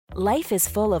Life is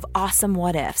full of awesome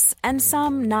what-ifs, and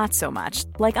some not so much,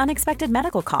 like unexpected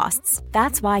medical costs.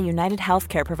 That's why United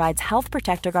Healthcare provides Health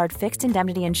Protector Guard fixed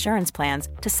indemnity insurance plans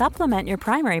to supplement your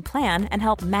primary plan and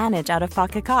help manage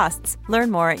out-of-pocket costs.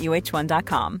 Learn more at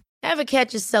uh1.com. Ever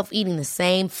catch yourself eating the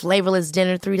same flavorless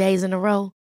dinner 3 days in a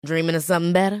row? Dreaming of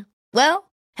something better? Well,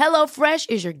 HelloFresh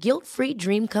is your guilt-free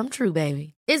dream come true,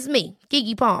 baby. It's me,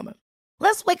 Keke Palmer.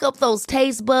 Let's wake up those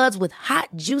taste buds with hot,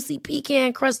 juicy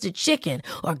pecan-crusted chicken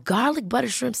or garlic butter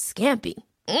shrimp scampi.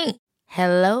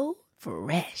 Hello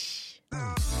Fresh.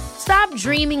 Stop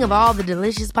dreaming of all the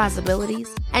delicious possibilities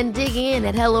and dig in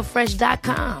at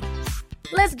HelloFresh.com.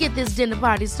 Let's get this dinner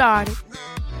party started.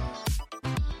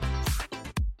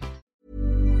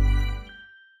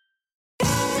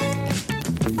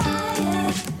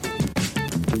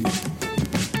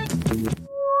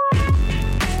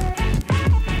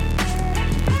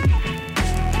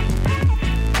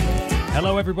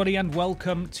 Hello, everybody, and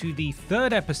welcome to the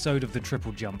third episode of the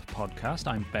Triple Jump podcast.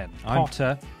 I'm Ben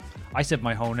Potter. I said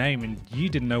my whole name, and you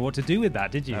didn't know what to do with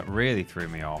that, did you? That really threw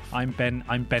me off. I'm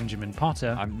Benjamin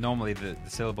Potter. Normally the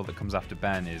syllable that comes after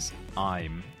Ben is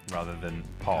I'm rather than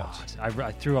pot. God,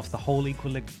 I threw off the whole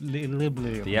equilibrium. The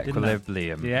equilibrium.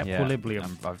 The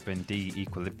equilibrium. I've been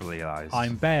de-equilibrialized.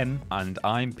 I'm Ben. And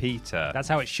I'm Peter. That's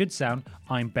how it should sound.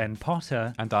 I'm Ben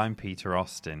Potter. And I'm Peter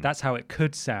Austin. That's how it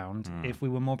could sound if we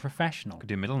were more professional. Could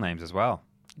do middle names as well.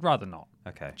 Rather not.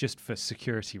 Okay. Just for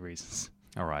security reasons.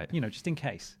 All right. You know, just in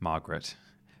case. Margaret.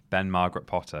 Ben Margaret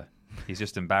Potter. He's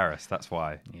just embarrassed, that's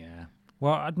why. Yeah.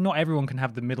 Well, not everyone can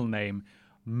have the middle name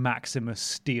Maximus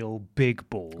Steele Big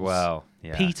Balls. Well,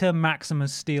 yeah. Peter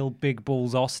Maximus Steele Big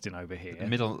Balls Austin over here.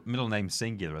 Middle name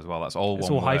singular as well. That's all it's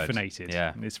one all word. hyphenated.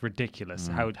 Yeah. It's ridiculous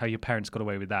how your parents got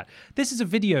away with that. This is a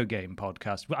video game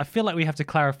podcast. I feel like we have to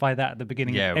clarify that at the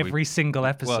beginning of every single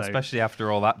episode. Well, especially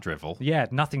after all that drivel. Yeah,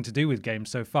 nothing to do with games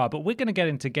so far. But we're going to get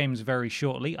into games very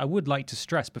shortly. I would like to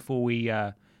stress before we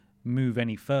move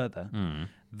any further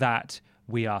that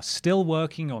we are still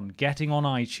working on getting on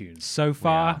iTunes. So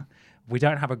far, we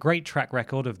don't have a great track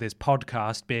record of this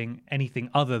podcast being anything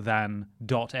other than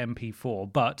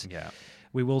 .mp4, but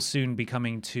we will soon be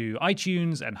coming to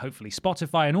iTunes and hopefully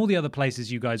Spotify and all the other places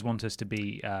you guys want us to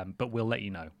be, but we'll let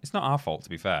you know. It's not our fault, to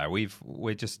be fair. We've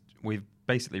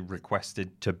basically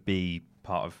requested to be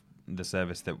part of the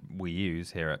service that we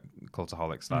use here at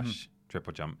Cultaholic /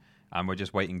 Triple Jump, and we're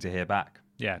just waiting to hear back.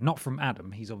 Yeah, not from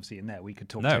Adam. He's obviously in there. We could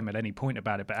talk to him at any point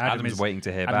about it, but Adam's waiting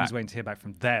to hear back. Adam's waiting to hear back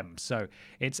from them. So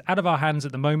it's out of our hands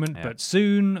at the moment, but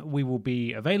soon we will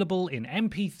be available in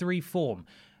MP3 form.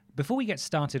 Before we get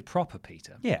started proper,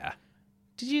 Peter. Yeah.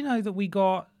 Did you know that we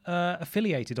got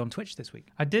affiliated on Twitch this week?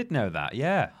 I did know that,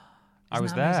 yeah. I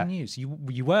was there. Amazing news.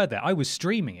 You were there. I was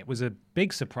streaming. It was a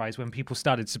big surprise when people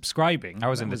started subscribing. I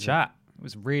was in the chat. It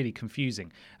was really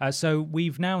confusing. So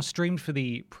we've now streamed for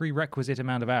the prerequisite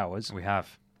amount of hours. We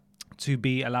have. To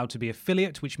be allowed to be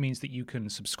affiliate, which means that you can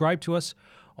subscribe to us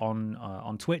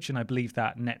on Twitch, and I believe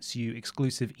that nets you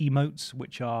exclusive emotes,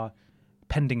 which are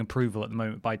pending approval at the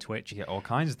moment by Twitch. You get all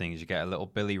kinds of things. You get a little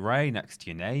Billy Ray next to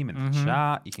your name in the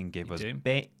chat. You can give us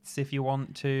bits if you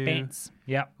want to. Bits.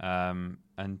 Yeah. And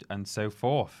so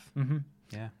forth. Mm-hmm.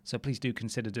 Yeah. So please do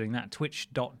consider doing that.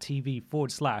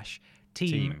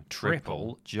 Twitch.tv/Team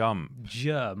Triple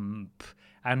Jump.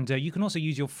 And you can also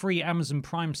use your free Amazon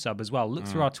Prime sub as well. Look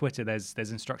through our Twitter. There's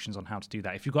instructions on how to do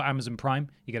that. If you've got Amazon Prime,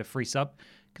 you get a free sub.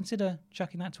 Consider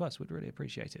chucking that to us. We'd really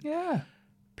appreciate it. Yeah.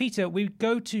 Peter, we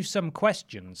go to some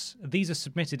questions. These are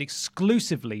submitted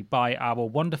exclusively by our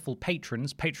wonderful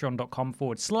patrons, patreon.com/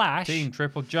 Team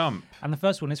Triple Jump. And the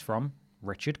first one is from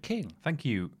Richard King. Thank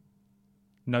you.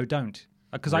 No, don't.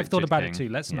 Because I've thought about it too.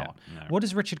 Let's Yeah, not. no. What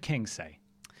does Richard King say?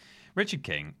 Richard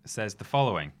King says the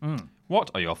following.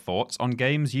 What are your thoughts on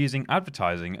games using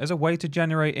advertising as a way to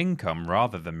generate income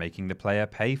rather than making the player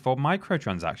pay for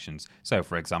microtransactions? So,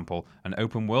 for example, an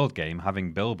open world game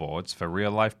having billboards for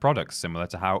real-life products similar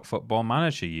to how Football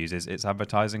Manager uses its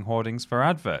advertising hoardings for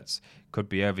adverts. Could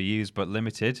be overused but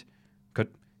limited.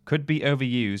 Could be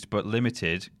overused but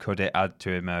limited. Could it add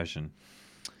to immersion?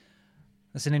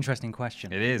 That's an interesting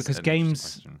question. It is. Because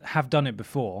games have done it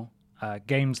before.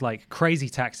 Games like Crazy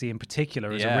Taxi in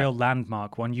particular is a real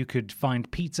landmark one. You could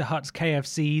find Pizza Hut's,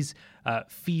 KFC's,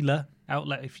 Fila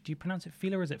outlet. Do you pronounce it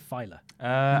Fila or is it Fila? The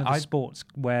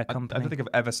sportswear company. I don't think I've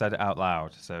ever said it out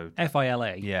loud. So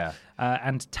Fila. Yeah.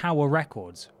 And Tower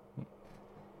Records.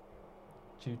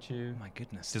 Choo choo. My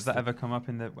goodness. Does that ever come up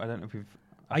in the? I don't know if we've.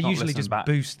 I usually just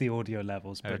boost the audio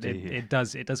levels, but it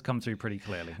does come through pretty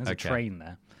clearly. There's a train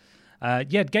there.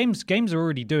 Games are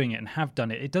already doing it and have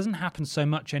done it. It doesn't happen so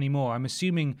much anymore. I'm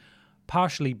assuming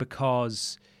partially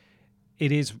because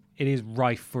it is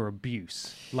rife for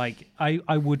abuse. Like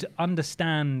I would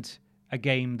understand a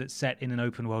game that's set in an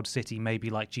open world city, maybe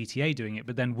like GTA doing it,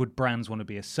 but then would brands want to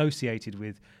be associated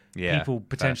with people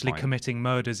potentially committing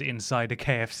murders inside a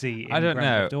KFC in I don't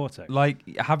Grand know. Theft Auto?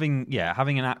 Like having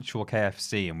an actual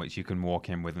KFC in which you can walk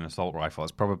in with an assault rifle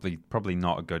is probably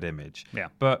not a good image. Yeah.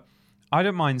 But I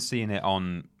don't mind seeing it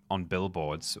on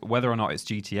billboards, whether or not it's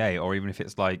GTA or even if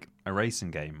it's like a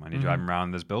racing game and you're driving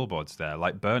around, there's billboards there.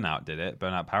 Like Burnout did it.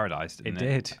 Burnout Paradise didn't it?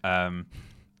 It did.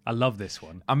 I love this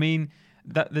one. I mean,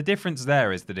 the difference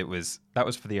there is that that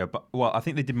was for the I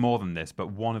think they did more than this,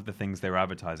 but one of the things they were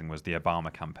advertising was the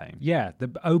Obama campaign. Yeah, the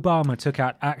Obama took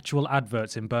out actual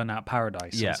adverts in Burnout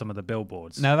Paradise on some of the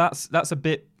billboards. Now that's a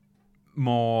bit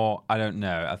more, I don't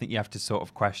know. I think you have to sort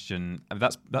of question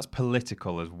that's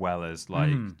political as well as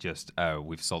like just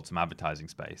we've sold some advertising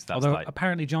space. That's Although like,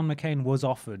 apparently John McCain was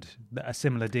offered a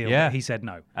similar deal, but he said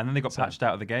no. And then they got patched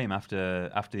out of the game after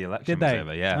the election Did was they?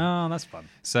 over. Yeah. Oh, that's fun.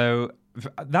 So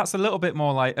that's a little bit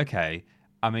more like, okay,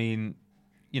 I mean,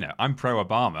 I'm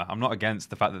pro-Obama. I'm not against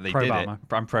the fact that they did it.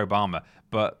 I'm pro-Obama.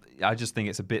 But I just think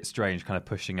it's a bit strange kind of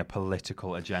pushing a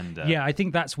political agenda. Yeah, I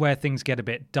think that's where things get a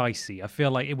bit dicey. I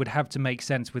feel like it would have to make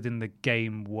sense within the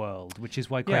game world, which is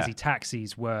why Crazy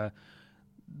Taxis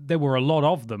there were a lot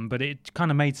of them, but it kind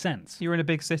of made sense. You're in a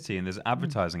big city and there's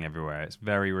advertising everywhere. It's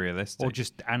very realistic. Or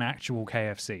just an actual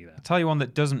KFC there. I'll tell you one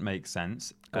that doesn't make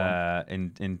sense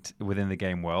within the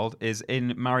game world is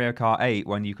in Mario Kart 8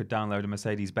 when you could download a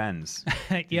Mercedes-Benz.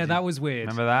 Yeah, that was weird.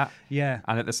 Remember that? Yeah.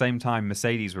 And at the same time,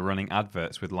 Mercedes were running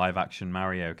adverts with live-action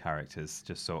Mario characters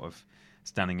just sort of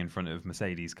standing in front of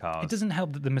Mercedes cars. It doesn't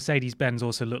help that the Mercedes-Benz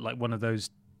also looked like one of those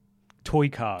toy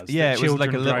cars that it was like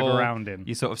a drive little, around in.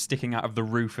 You're sort of sticking out of the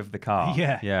roof of the car.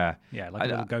 Yeah, like a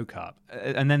little go-kart.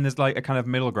 And then there's like a kind of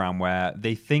middle ground where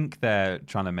they think they're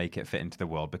trying to make it fit into the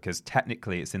world because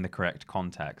technically it's in the correct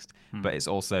context, but it's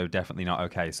also definitely not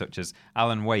okay, such as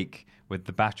Alan Wake with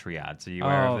the battery ads. Are you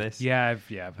aware of this? Yeah, I've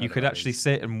heard you could about actually these.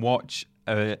 sit and watch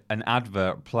an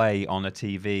advert play on a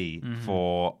TV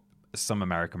for some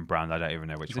American brand. I don't even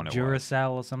know which one it was.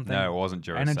 Duracell or something? No, it wasn't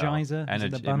Duracell.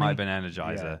 Energizer? It might have been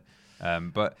Energizer.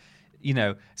 But,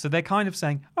 so they're kind of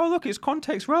saying, oh, look, it's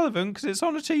context relevant because it's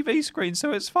on a TV screen,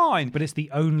 so it's fine. But it's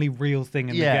the only real thing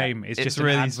in the game. It's just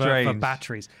really an advert strange for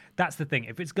batteries. That's the thing.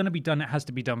 If it's going to be done, it has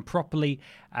to be done properly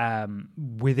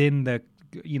within the,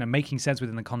 making sense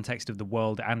within the context of the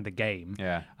world and the game.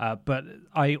 Yeah. But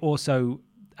I also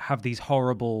have these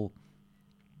horrible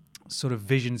sort of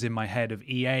visions in my head of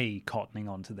EA cottoning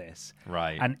onto this.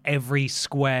 Right. And every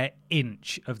square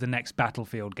inch of the next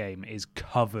Battlefield game is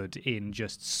covered in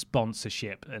just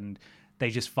sponsorship, and they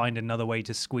just find another way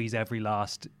to squeeze every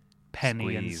last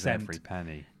penny and cent every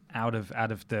penny out of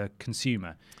the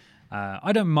consumer.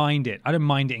 I don't mind it. I don't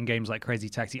mind it in games like Crazy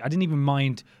Taxi. I didn't even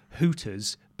mind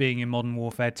Hooters being in Modern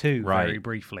Warfare 2 very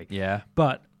briefly. Yeah.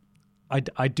 But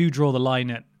I do draw the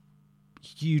line at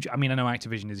huge. I mean, I know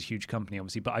Activision is a huge company,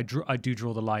 obviously, but I do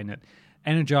draw the line at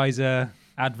Energizer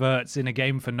adverts in a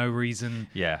game for no reason.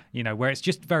 Yeah. Where it's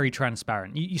just very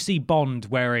transparent. You see Bond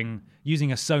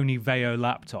using a Sony Vaio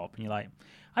laptop, and you're like,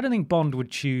 I don't think Bond would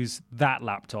choose that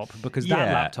laptop because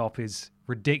that laptop is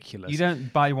ridiculous. You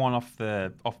don't buy one off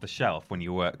the shelf when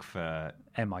you work for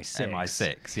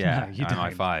MI6. Yeah. No, you don't.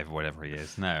 MI5 or whatever he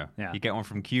is. No. Yeah. You get one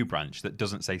from Q Branch that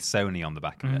doesn't say Sony on the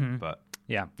back of it, but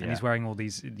Yeah, and he's wearing all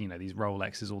these, these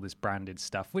Rolexes, all this branded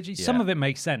stuff, which some of it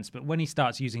makes sense. But when he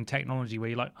starts using technology where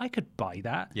you're like, I could buy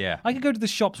that. Yeah. I could go to the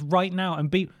shops right now and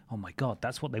be, oh my God,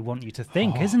 that's what they want you to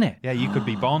think, isn't it? Yeah, you could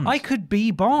be Bond. I could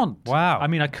be Bond. Wow. I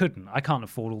mean, I couldn't. I can't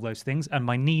afford all those things, and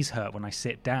my knees hurt when I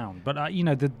sit down. But,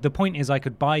 the point is I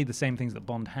could buy the same things that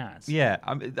Bond has. Yeah,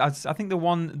 I think the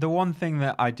one thing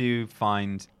that I do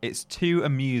find it's too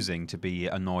amusing to be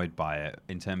annoyed by it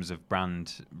in terms of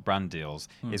brand deals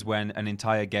is when an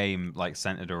entire game like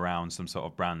centered around some sort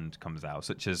of brand comes out,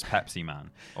 such as Pepsi Man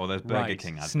or those Burger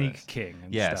King adverts. Sneak King.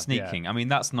 And stuff. Sneak King. I mean,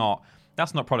 that's not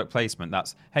product placement.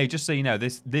 That's, hey, just so you know,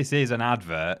 this is an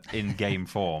advert in game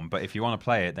form, but if you want to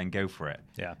play it, then go for it.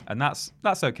 Yeah. And that's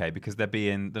okay because they're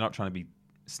not trying to be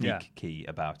sneaky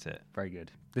about it. Very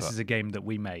good. This is a game that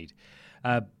we made.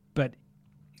 But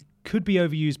could be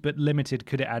overused, but limited.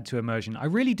 Could it add to immersion? I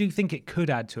really do think it could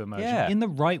add to immersion in the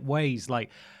right ways. Like,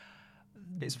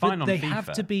 it's fine on they FIFA.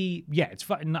 have to be. Yeah, it's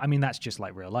fine. I mean, that's just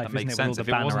like real life, that isn't makes it? sense. With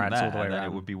If all it the banner wasn't ads there, all the way then around.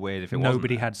 it would be weird if it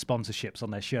Nobody wasn't had sponsorships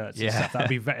on their shirts and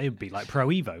stuff. It'd be like Pro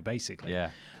Evo, basically. Yeah.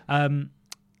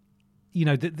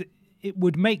 It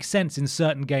would make sense in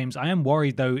certain games. I am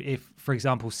worried, though, if, for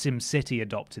example, SimCity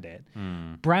adopted it.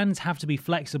 Brands have to be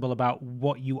flexible about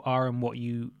what you are and what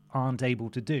you aren't able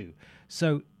to do.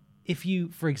 So if you,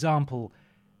 for example,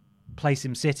 play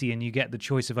SimCity and you get the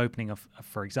choice of opening,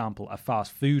 for example, a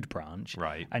fast food branch,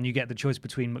 Right. and you get the choice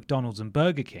between McDonald's and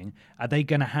Burger King, are they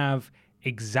going to have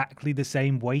exactly the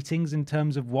same weightings in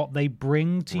terms of what they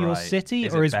bring to your Right. city,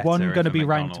 Is or it is better one if going to a be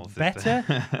ranked McDonald's is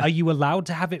better? Are you allowed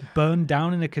to have it burned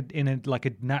down in a like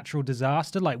a natural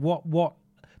disaster? Like what?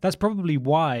 That's probably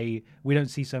why we don't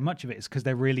see so much of it. Is because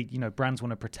they're really, brands want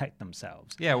to protect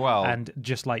themselves. Yeah, well... And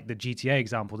just like the GTA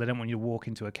example, they don't want you to walk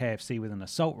into a KFC with an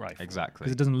assault rifle. Exactly.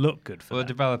 Because it doesn't look good for Well, them.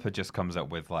 the developer just comes up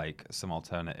with like some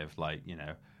alternative, like,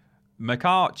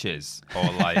 McArches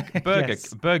or like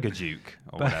Yes. Burger Duke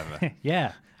or whatever.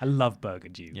 Yeah, I love Burger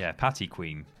Duke. Yeah, Patty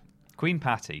Queen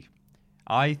Patty.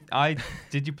 I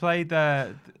did you play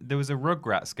there was a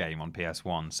Rugrats game on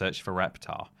PS1, Search for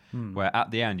Reptar, where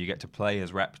at the end you get to play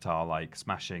as Reptar, like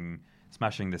smashing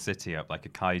the city up like a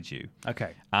kaiju.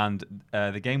 Okay. And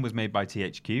the game was made by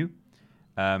THQ,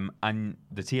 and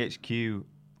the THQ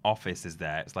office is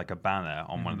there. It's like a banner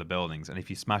on one of the buildings, and if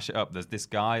you smash it up, there's this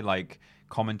guy like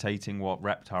commentating what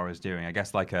Reptar is doing. I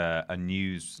guess like a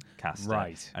newscaster.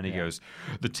 Right, And he yeah. goes,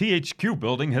 "The THQ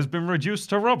building has been reduced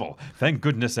to rubble. Thank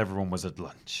goodness everyone was at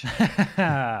lunch."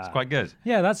 It's quite good.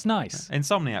 Yeah, that's nice.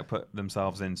 Insomniac put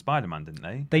themselves in Spider-Man, didn't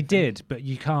they? They did, but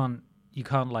you can't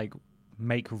like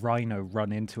make Rhino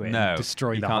run into it No, and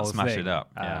destroy you the can't whole smash thing. it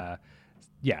up, yeah.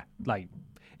 Yeah, like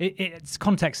it's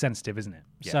context sensitive, isn't it?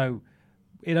 Yeah. So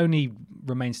it only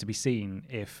remains to be seen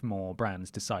if more brands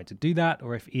decide to do that,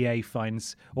 or if EA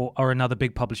finds or another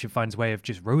big publisher finds a way of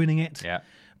just ruining it. Yeah.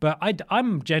 But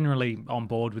I'm generally on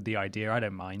board with the idea. I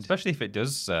don't mind. Especially if it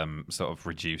does sort of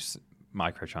reduce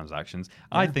microtransactions.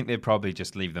 I think they'd probably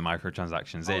just leave the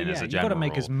microtransactions in as a you've general got to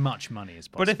make rule. as much money as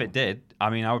possible. But if it did,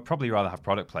 I mean, I would probably rather have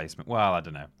product placement. Well, I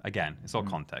don't know. Again, it's all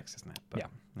context, isn't it? But Yeah.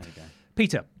 there you go.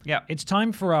 Peter, Yeah. it's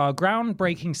time for our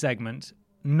groundbreaking segment,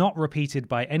 not repeated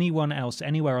by anyone else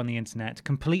anywhere on the internet,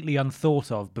 completely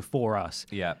unthought of before us.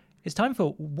 Yeah. It's time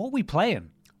for what we playing.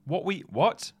 What we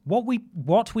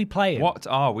playing. What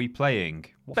are we playing?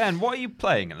 Ben, what are you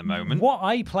playing at the moment? What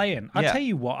I playing? I'll Yeah. tell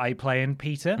you what I playing,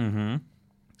 Peter. Mm-hmm.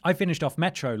 I finished off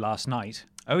Metro last night,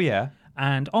 Oh yeah.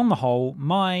 and on the whole,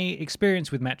 my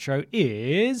experience with Metro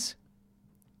is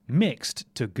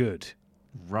mixed to good.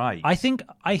 Right. I think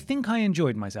I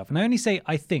enjoyed myself, and I only say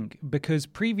I think because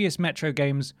previous Metro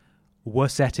games were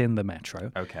set in the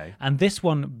Metro. Okay. And this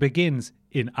one begins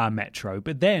in a Metro,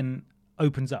 but then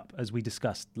opens up, as we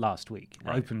discussed last week. It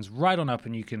opens right on up,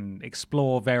 and you can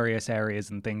explore various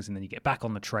areas and things, and then you get back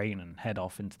on the train and head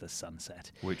off into the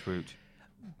sunset. Woot woot.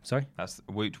 Sorry? That's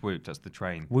woot woot. That's the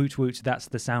train. Woot woot, that's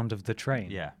the sound of the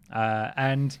train. Yeah.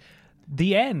 And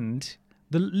the end,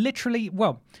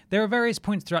 there are various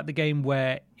points throughout the game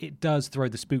where it does throw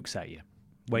the spooks at you.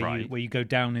 Where you go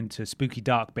down into spooky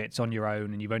dark bits on your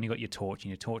own, and you've only got your torch,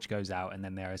 and your torch goes out, and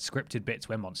then there are scripted bits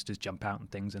where monsters jump out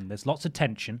and things, and there's lots of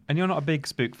tension. And you're not a big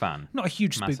spook fan. Not a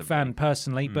huge spook Massively. fan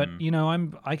personally, but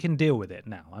I can deal with it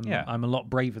now. I'm a lot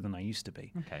braver than I used to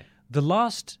be. Okay. The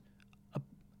last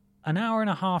an hour and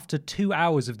a half to 2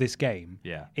 hours of this game,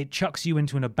 Yeah. it chucks you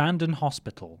into an abandoned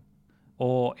hospital,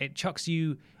 or it chucks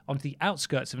you onto the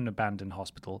outskirts of an abandoned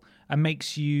hospital and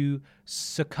makes you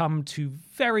succumb to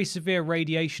very severe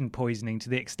radiation poisoning to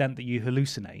the extent that you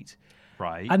hallucinate.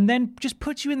 Right. And then just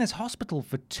puts you in this hospital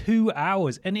for 2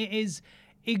 hours, and it is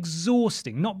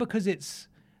exhausting. Not because it's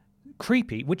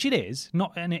creepy, which it is,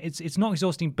 it's not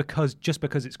exhausting because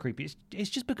it's creepy. It's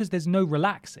just because there's no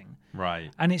relaxing.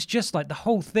 Right. And it's just like the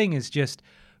whole thing is just,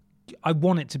 I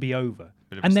want it to be over.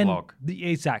 Bit of and a then slog.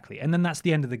 Exactly. And then that's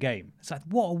the end of the game. It's like,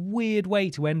 what a weird way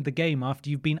to end the game after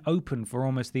you've been open for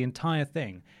almost the entire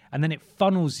thing. And then it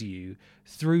funnels you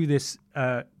through this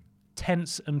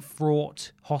tense and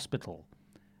fraught hospital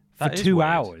for That is 2 weird.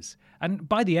 hours. And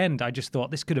by the end, I just thought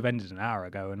this could have ended an hour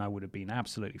ago, and I would have been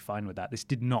absolutely fine with that. This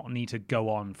did not need to go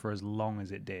on for as long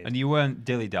as it did. And you weren't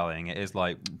dilly-dallying. It is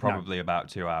like probably about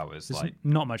 2 hours. There's Like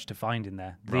not much to find in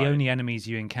there. The Right. only enemies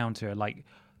you encounter are like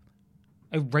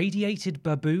irradiated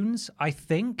baboons, I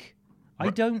think. I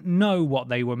don't know what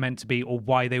they were meant to be or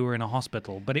why they were in a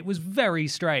hospital, but it was very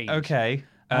strange. Okay.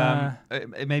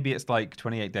 Maybe it's like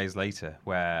 28 days later,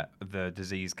 where the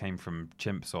disease came from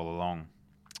chimps all along.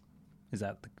 Is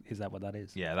that what that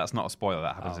is? Yeah, that's not a spoiler.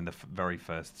 That happens in the very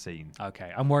first scene.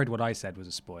 Okay. I'm worried what I said was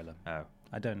a spoiler. Oh,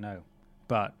 I don't know.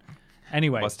 But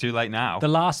anyway, well, it's too late now. the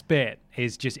last bit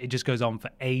is just goes on for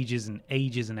ages and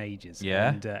ages and ages. Yeah?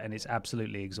 And it's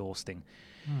absolutely exhausting.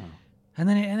 And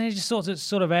then it just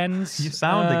sort of ends. You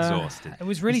sound exhausted. It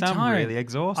was really You sound tiring. really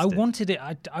exhausted. I wanted it.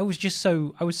 I was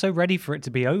so ready for it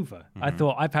to be over. I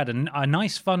thought I've had a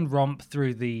nice fun romp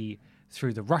through the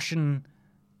Russian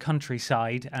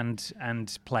countryside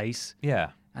and place.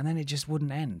 Yeah. and then it just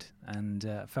wouldn't end, and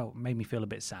made me feel a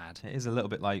bit sad. It is a little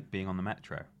bit like being on the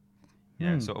metro. You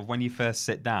know, sort of when you first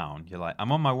sit down, you're like,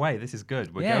 I'm on my way. This is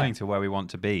good. We're going to where we want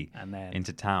to be, and then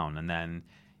into town. And then,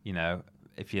 you know,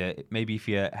 if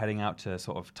you're heading out to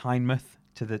sort of Tynemouth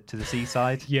to the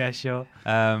seaside, yeah, sure.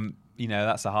 You know,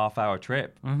 that's a half-hour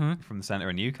trip from the centre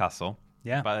of Newcastle.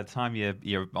 Yeah. By the time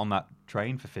you're on that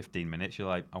train for 15 minutes, you're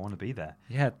like, I want to be there.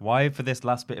 Yeah. Why, for this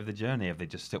last bit of the journey, have they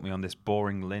just stuck me on this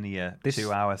boring linear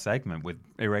 2-hour segment with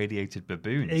irradiated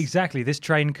baboons? Exactly. This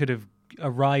train could have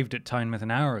arrived at Tynemouth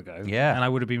an hour ago. Yeah. And I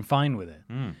would have been fine with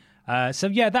it. So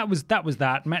yeah, that was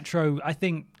that. Metro, I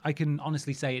think I can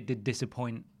honestly say it did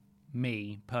disappoint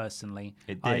me personally.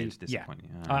 It did disappoint you.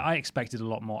 Yeah. I expected a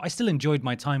lot more. I still enjoyed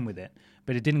my time with it,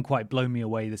 but it didn't quite blow me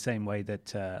away the same way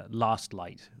that Last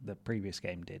Light, the previous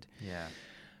game, did. Yeah.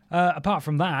 Apart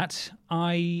from that,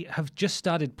 I have just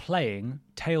started playing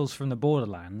Tales from the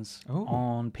Borderlands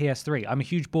on PS3. I'm a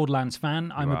huge Borderlands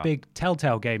fan. I'm a big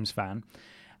Telltale Games fan.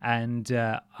 And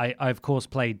I, of course,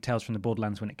 played Tales from the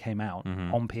Borderlands when it came out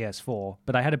on PS4.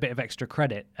 But I had a bit of extra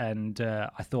credit, and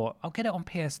I thought, I'll get it on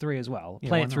PS3 as well.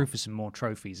 Play it through for some more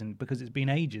trophies, and because it's been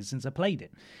ages since I played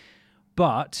it.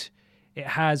 But it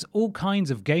has all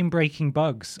kinds of game-breaking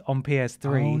bugs on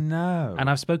PS3. Oh, no. And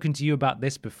I've spoken to you about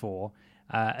this before.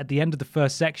 At the end of the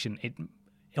first section,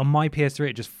 on my PS3,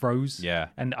 it just froze. Yeah.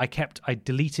 And I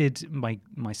deleted my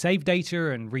save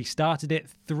data and restarted it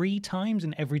 3 times,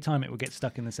 and every time it would get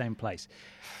stuck in the same place.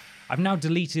 I've now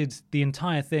deleted the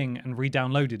entire thing and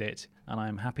re-downloaded it, and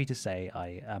I'm happy to say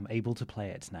I am able to play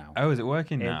it now. Oh, is it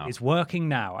working now? It's working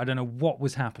now. I don't know what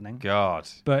was happening. God.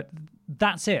 But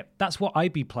that's it. That's what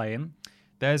I'd be playing.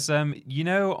 There's this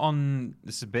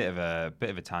is a bit of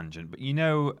a tangent,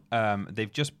 but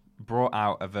they've just brought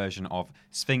out a version of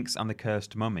Sphinx and the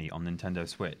Cursed Mummy on Nintendo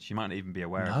Switch. You might not even be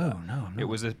aware of that. No. It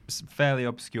was a fairly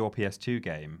obscure PS2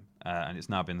 game, and it's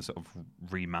now been sort of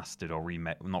remastered or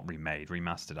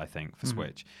remastered, I think, for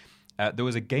Switch. There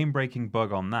was a game-breaking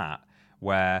bug on that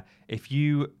where if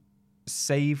you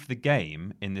save the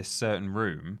game in this certain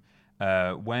room,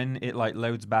 when it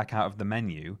loads back out of the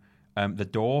menu, the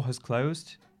door has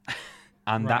closed,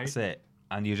 and that's it.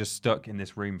 And you're just stuck in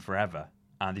this room forever.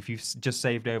 And if you've just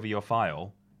saved over your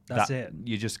file, that's it.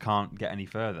 You just can't get any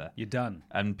further. You're done.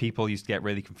 And people used to get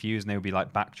really confused, and they would be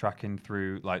backtracking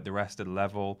through the rest of the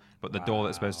level, but the door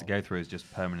that's supposed to go through is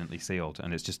just permanently sealed,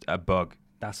 and it's just a bug.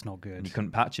 That's not good. And you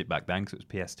couldn't patch it back then because it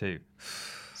was PS2.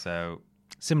 So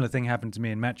similar thing happened to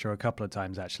me in Metro a couple of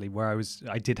times actually, where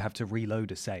I did have to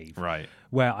reload a save. Right.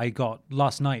 Where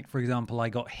last night, for example, I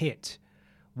got hit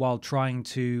while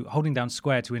holding down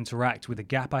square to interact with a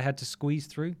gap I had to squeeze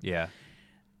through. Yeah.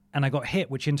 And I got hit,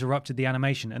 which interrupted the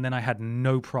animation, and then I had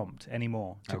no prompt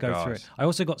anymore to go through it. I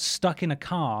also got stuck in a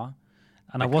car,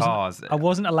 and I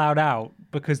wasn't allowed out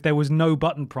because there was no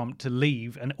button prompt to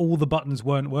leave, and all the buttons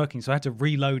weren't working, so I had to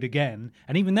reload again.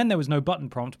 And even then, there was no button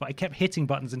prompt, but I kept hitting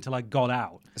buttons until I got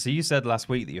out. So you said last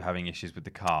week that you're having issues with the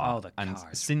car. Oh, the car. And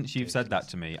is since you've said that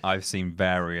to me, I've seen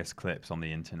various clips on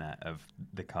the internet of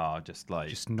the car just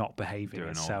not behaving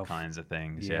doing itself. all kinds of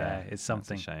things. Yeah, it's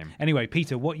something. That's a shame. Anyway,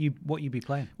 Peter, what you be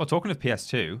playing? Well, talking of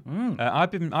PS2,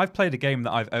 I've played a game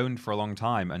that I've owned for a long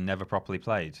time and never properly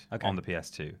played on the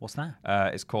PS2. What's that?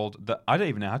 It's called I don't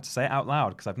even know how to say it out loud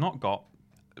because I've not got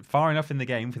far enough in the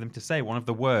game for them to say one of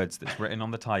the words that's written on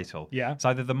the title. Yeah. It's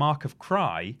either the mark of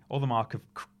cry or the mark of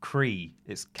Cree.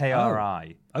 It's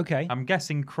KRI. Oh, okay. I'm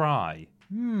guessing cry,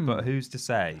 but who's to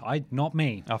say? Not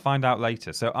me. I'll find out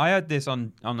later. So I had this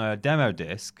on a demo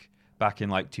disc back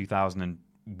in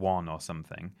 2001 or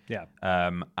something. Yeah.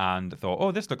 And thought,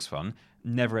 oh, this looks fun.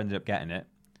 Never ended up getting it.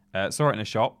 Saw it in a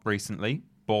shop recently,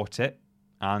 bought it,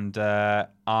 and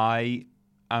I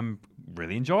am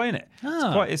really enjoying it.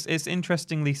 It's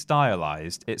interestingly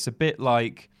stylized. It's a bit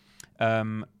like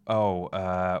what's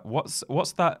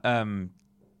that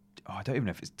I don't even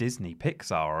know if it's Disney,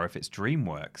 Pixar, or if it's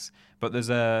DreamWorks, but there's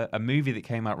a movie that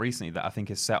came out recently that I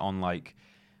think is set on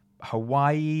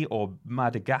Hawaii or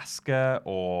Madagascar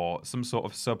or some sort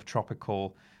of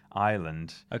subtropical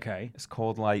island. Okay. It's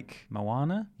called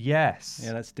Moana? Yes.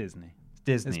 Yeah, that's Disney.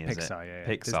 Disney, it's is Pixar, it? yeah.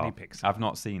 Pixar. Disney Pixar. I've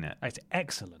not seen it. It's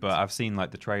excellent. But I've seen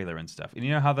the trailer and stuff. And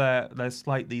you know how they're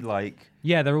slightly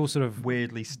yeah, they're all sort of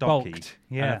weirdly stocky. bulked.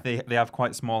 Yeah. And they have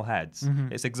quite small heads.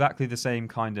 Mm-hmm. It's exactly the same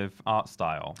kind of art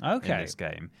style in this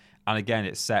game. And again,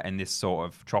 it's set in this sort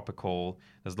of tropical,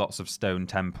 there's lots of stone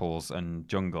temples and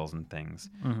jungles and things.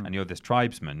 Mm-hmm. And you're this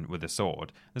tribesman with a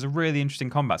sword. There's a really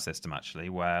interesting combat system actually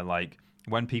where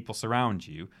when people surround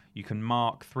you, you can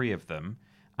mark 3 of them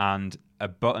and a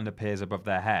button appears above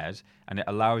their head, and it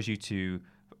allows you to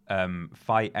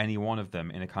fight any one of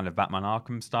them in a kind of Batman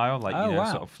Arkham style, like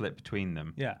sort of flip between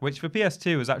them. Yeah. Which for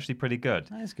PS2 is actually pretty good.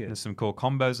 That is good. There's some cool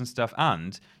combos and stuff,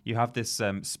 and you have this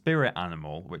spirit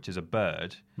animal, which is a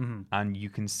bird, and you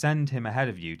can send him ahead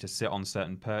of you to sit on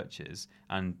certain perches,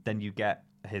 and then you get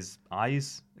his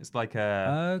eyes. It's like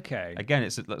again,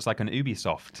 it's like an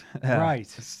Ubisoft right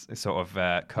sort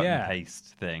of cut and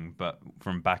paste thing, but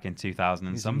from back in 2000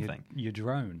 and something. Your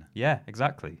drone. Yeah,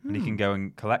 exactly. And he can go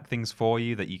and collect things for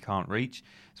you that you can't reach.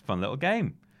 It's a fun little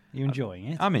game. You enjoying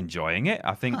it? I'm enjoying it.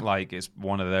 I think like it's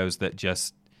one of those that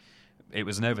just. It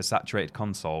was an oversaturated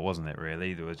console, wasn't it,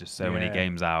 really? There were just so many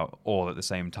games out all at the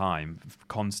same time,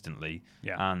 constantly.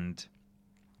 Yeah. And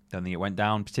I don't think it went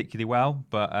down particularly well,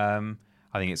 but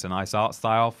I think it's a nice art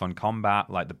style, fun combat,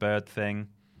 like the bird thing.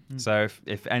 So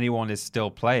if anyone is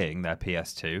still playing their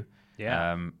PS2...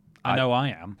 I know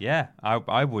I am. Yeah,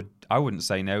 I wouldn't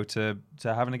say no to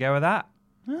having a go at that.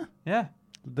 Huh. Yeah.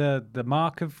 The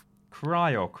mark of...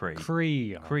 Cry or cree?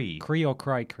 Cree. Cree or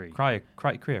cry cree? Cree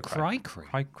or cry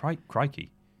cree?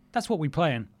 Crikey. That's what we're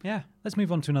playing. Yeah. Let's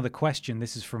move on to another question.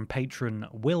 This is from patron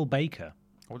Will Baker.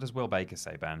 What does Will Baker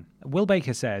say, Ben? Will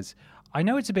Baker says, I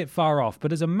know it's a bit far off,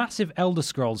 but as a massive Elder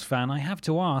Scrolls fan, I have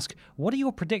to ask, what are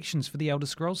your predictions for the Elder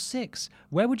Scrolls 6?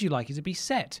 Where would you like it to be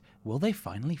set? Will they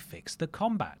finally fix the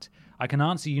combat? I can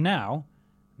answer you now,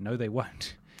 no they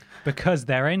won't, because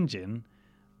their engine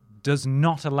does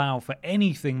not allow for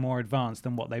anything more advanced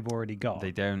than what they've already got.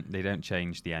 They don't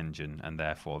change the engine, and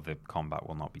therefore the combat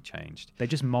will not be changed. They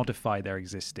just modify their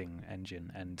existing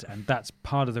engine, and that's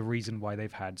part of the reason why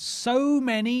they've had so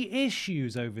many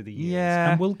issues over the years,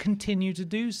 and will continue to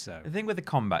do so. The thing with the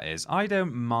combat is, I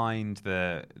don't mind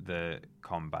the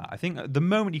combat. I think the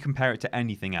moment you compare it to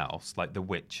anything else, like The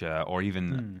Witcher, or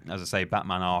even, as I say,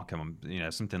 Batman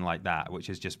Arkham, something like that, which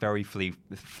is just very free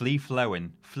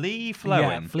flowing.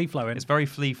 Yeah, free flowing. It's very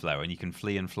free flowing. You can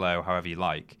flee and flow however you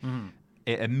like.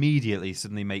 It immediately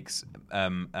suddenly makes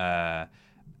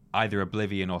either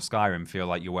Oblivion or Skyrim feel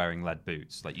like you're wearing lead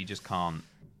boots. Like you just can't.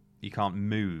 You can't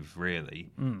move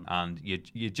really, and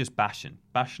you're just bashing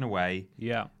away.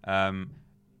 Yeah.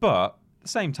 But at the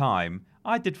same time,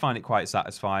 I did find it quite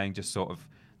satisfying, just sort of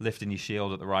lifting your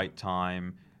shield at the right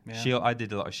time. Yeah. I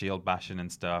did a lot of shield bashing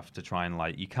and stuff to try and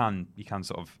you can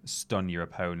sort of stun your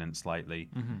opponent slightly.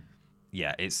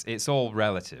 Yeah, it's all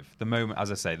relative. The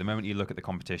moment you look at the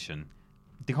competition,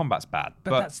 the combat's bad.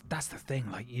 But that's the thing.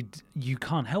 Like you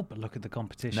can't help but look at the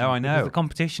competition. No, I know. Because the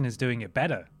competition is doing it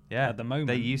better. Yeah, at the moment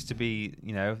they used to be,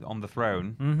 on the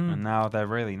throne, and now they're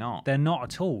really not. They're not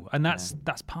at all, and that's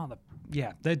part of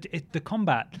the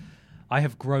combat. I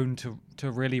have grown to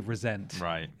really resent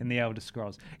in the Elder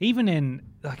Scrolls. Even in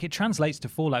it translates to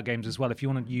Fallout games as well. If you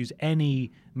want to use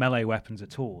any melee weapons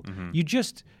at all,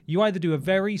 you either do a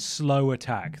very slow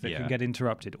attack that can get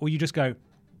interrupted, or you just go.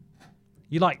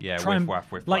 You try and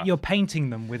like you're painting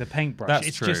them with a paintbrush.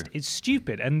 That's true. It's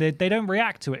stupid, and they don't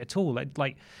react to it at all.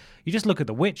 Like you just look at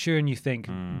The Witcher and you think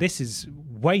this is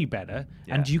way better,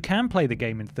 and you can play the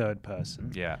game in third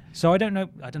person. Yeah. So I don't know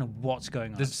what's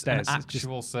going on There's upstairs. An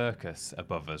actual circus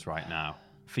above us right now,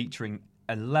 featuring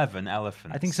 11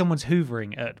 elephants. I think someone's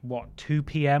hoovering at 2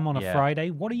 p.m. on a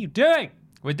Friday. What are you doing?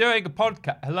 We're doing a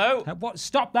podcast. Hello. What?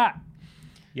 Stop that.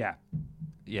 Yeah.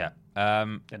 Yeah.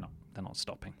 They're not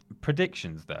stopping.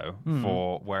 Predictions though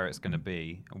for where it's going to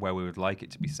be, where we would like it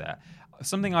to be set.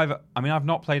 Something I've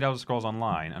not played Elder Scrolls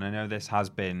Online, and I know this has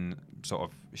been sort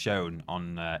of shown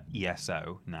on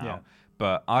ESO now,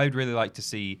 but I'd really like to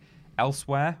see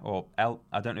Elsewhere, or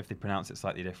I don't know if they pronounce it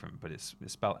slightly different, but it's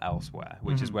spelled Elsewhere,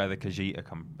 which is where the Khajiit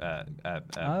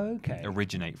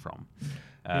originate from.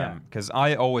 Because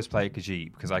I always play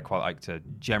Khajiit because I quite like to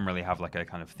generally have like a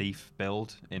kind of thief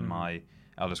build in my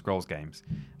Elder Scrolls games,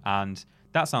 and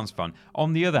that sounds fun.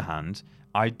 On the other hand,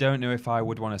 I don't know if I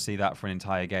would want to see that for an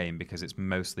entire game because it's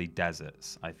mostly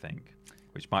deserts, I think,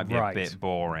 which might be a bit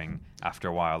boring after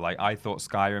a while. Like I thought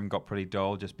Skyrim got pretty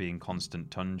dull, just being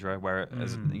constant tundra,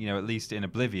 whereas at least in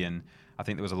Oblivion, I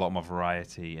think there was a lot more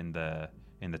variety in the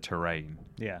terrain.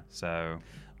 Yeah. So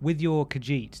with your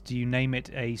Khajiit, do you name it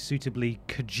a suitably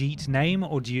Khajiit name,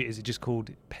 or is it just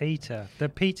called Peter?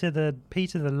 Peter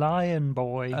the Lion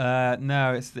Boy.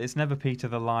 No, it's never Peter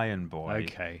the Lion Boy.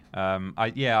 Okay.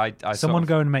 I someone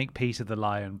go and make Peter the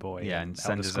Lion Boy. Yeah, and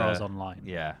send us online.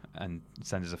 Yeah, and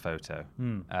send us a photo.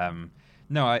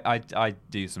 No, I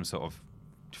do some sort of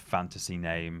fantasy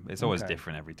name. It's always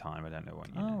different every time. I don't know what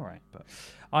you know. All right. But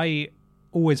I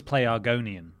always play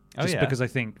Argonian just because I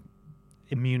think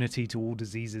immunity to all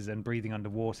diseases and breathing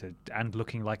underwater and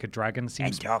looking like a dragon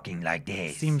seems and talking like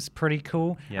this seems pretty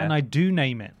cool. And I do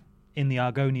name it in the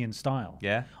Argonian style.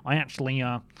 Yeah. I actually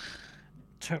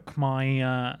took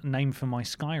my name for my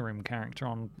Skyrim character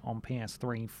on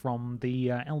PS3 from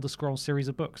the Elder Scrolls series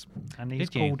of books. And he's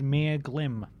called Mir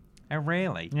Glim. Oh,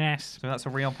 really? Yes. So that's a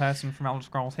real person from Elder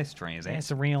Scrolls history, is it?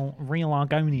 It's a real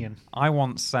Argonian. I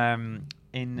once,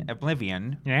 in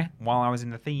Oblivion, while I was in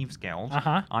the Thieves Guild,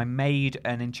 I made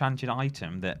an enchanted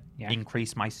item that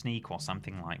increased my sneak or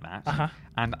something like that.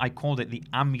 And I called it the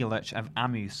Amulet of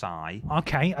Amusai.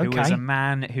 Okay. Who is a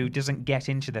man who doesn't get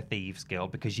into the Thieves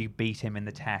Guild because you beat him in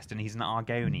the test, and he's an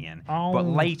Argonian. Oh. But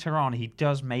later on, he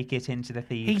does make it into the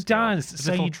Thieves Guild. He does. It's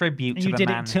a little tribute to the man. You did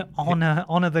it to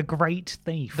honor the great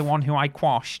thief. The one who I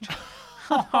quashed.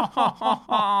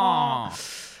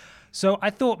 So I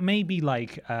thought maybe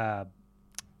like...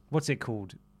 what's it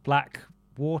called? Black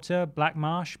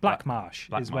Marsh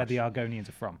is where the Argonians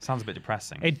are from. Sounds a bit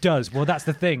depressing. It does. Well, that's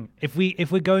the thing. If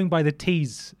we're going by the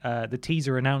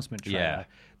teaser announcement trailer,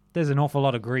 there's an awful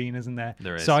lot of green, isn't there?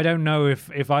 There is. So I don't know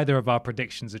if either of our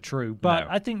predictions are true, but No.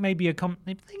 I think maybe I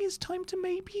think it's time to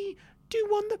maybe do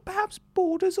one that perhaps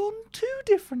borders on 2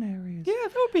 different areas. Yeah,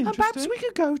 that would be interesting. And perhaps we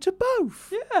could go to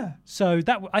both. Yeah. So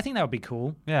I think that would be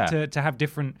cool. Yeah. To have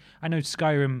different. I know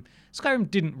Skyrim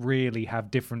didn't really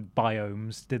have different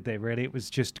biomes, did they? Really, it was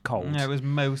just cold. No, it was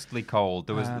mostly cold.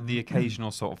 There was the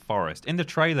occasional sort of forest. In the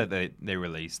trailer they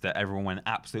released that everyone went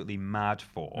absolutely mad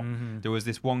for, there was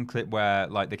this one clip where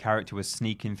like the character was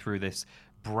sneaking through this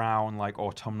brown like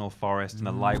autumnal forest, and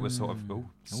the light was sort of and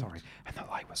the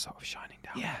light was sort of shining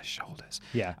down their shoulders.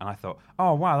 Yeah. And I thought,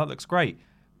 oh wow, that looks great.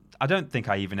 I don't think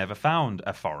I even ever found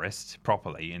a forest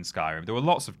properly in Skyrim. There were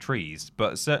lots of trees,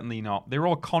 but certainly not. They were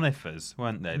all conifers,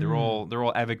 weren't they? They're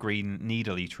all evergreen,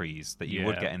 needly trees that you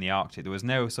would get in the Arctic. There was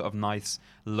no sort of nice,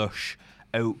 lush,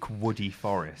 oak, woody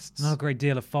forests. Not a great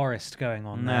deal of forest going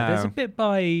on there. No. There's a bit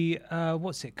by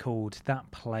what's it called?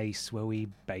 That place where we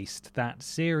based that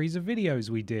series of videos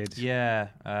we did. Yeah,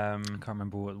 I can't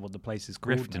remember what the place is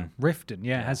called. Riften. Now. Riften,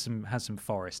 yeah, has some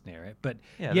forest near it. But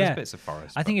there's bits of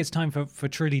forest. I think it's time for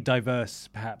truly diverse.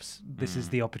 Perhaps this is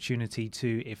the opportunity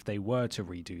to, if they were to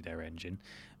redo their engine,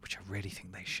 which I really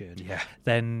think they should. Yeah.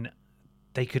 Then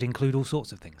they could include all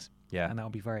sorts of things. Yeah. And that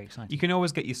would be very exciting. You can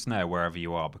always get your snow wherever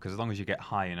you are, because as long as you get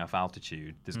high enough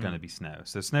altitude, there's going to be snow.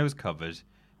 So snow's covered,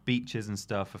 beaches and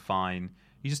stuff are fine.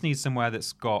 You just need somewhere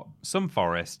that's got some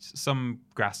forest, some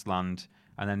grassland,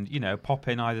 and then, pop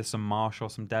in either some marsh or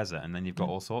some desert, and then you've got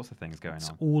all sorts of things going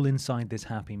on. All inside this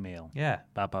happy meal. Yeah.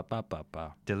 Ba ba ba ba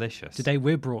ba. Delicious. Today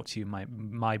we're brought to you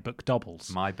my book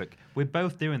doubles. My book. We're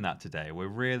both doing that today. We're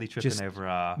really tripping Just over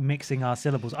our... mixing our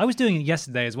syllables. I was doing it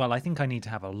yesterday as well. I think I need to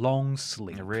have a long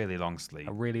sleep. A really long sleep.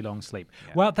 A really long sleep.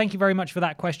 Yeah. Well, thank you very much for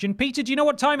that question. Peter, do you know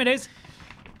what time it is?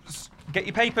 Get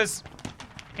your papers.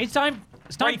 It's time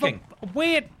Breaking. for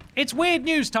weird. It's weird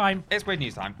news time. It's weird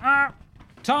news time.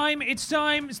 It's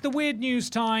time. It's the weird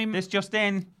news time. This just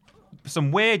in.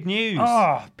 Some weird news.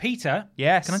 Oh, Peter.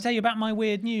 Yes. Can I tell you about my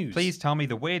weird news? Please tell me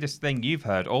the weirdest thing you've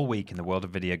heard all week in the world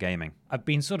of video gaming. I've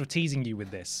been sort of teasing you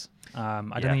with this. I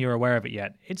don't think you're aware of it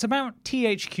yet. It's about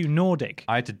THQ Nordic.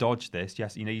 I had to dodge this.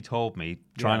 Yes, you told me.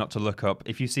 Try Yeah. not to look up.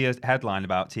 If you see a headline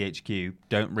about THQ,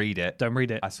 don't read it. Don't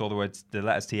read it. I saw the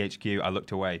letters THQ. I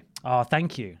looked away. Oh,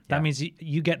 thank you. That Yeah. means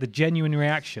you get the genuine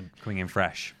reaction. Coming in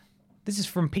fresh. This is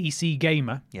from PC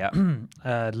Gamer. Yeah.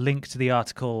 Link to the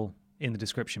article in the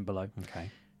description below. Okay.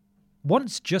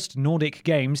 Once just Nordic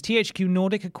Games, THQ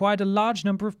Nordic acquired a large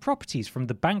number of properties from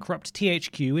the bankrupt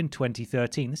THQ in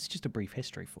 2013. This is just a brief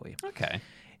history for you. Okay.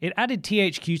 It added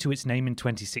THQ to its name in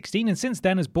 2016 and since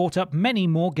then has bought up many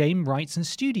more game rights and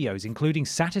studios, including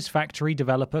Satisfactory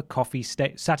developer Coffee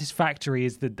Stain. Satisfactory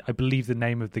is, I believe, the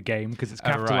name of the game because it's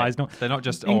capitalized. Right. They're not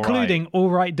just including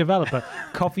All Right developer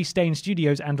Coffee Stain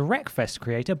Studios and Wreckfest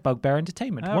creator Bugbear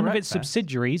Entertainment. One of its Wreckfest.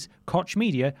 subsidiaries, Koch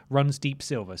Media, runs Deep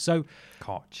Silver. So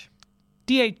Koch.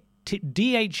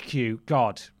 DHQ,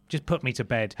 God, just put me to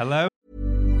bed. Hello?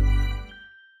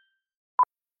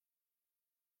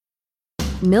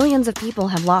 Millions of people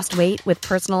have lost weight with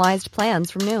personalized plans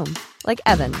from Noom. Like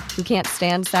Evan, who can't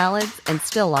stand salads and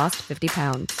still lost 50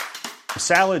 pounds.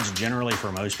 Salads generally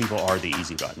for most people are the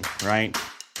easy button, right?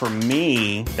 For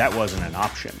me, that wasn't an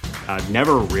option. I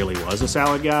never really was a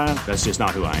salad guy. That's just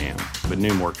not who I am. But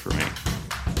Noom worked for me.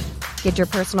 Get your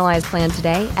personalized plan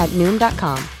today at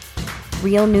Noom.com.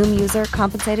 Real Noom user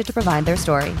compensated to provide their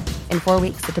story. In 4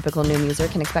 weeks, the typical Noom user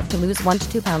can expect to lose 1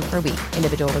 to 2 pounds per week.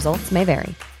 Individual results may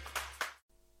vary.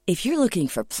 If you're looking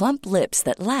for plump lips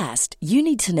that last, you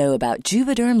need to know about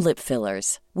Juvederm lip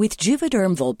fillers. With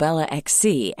Juvederm Volbella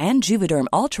XC and Juvederm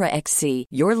Ultra XC,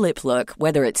 your lip look,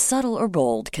 whether it's subtle or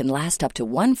bold, can last up to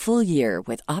 1 full year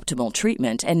with optimal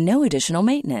treatment and no additional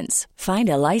maintenance. Find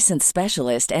a licensed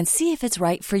specialist and see if it's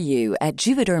right for you at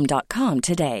Juvederm.com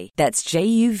today. That's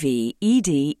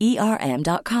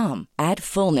JUVEDERM.com. Add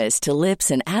fullness to lips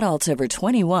in adults over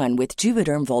 21 with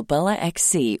Juvederm Volbella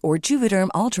XC or Juvederm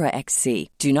Ultra XC.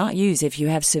 Do not use if you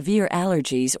have severe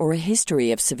allergies or a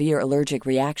history of severe allergic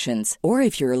reactions, or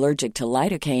if you're allergic to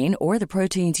lidocaine or the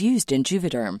proteins used in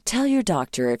Juvederm. Tell your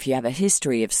doctor if you have a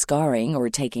history of scarring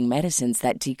or taking medicines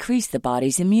that decrease the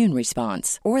body's immune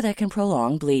response or that can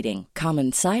prolong bleeding.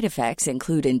 Common side effects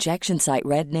include injection site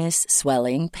redness,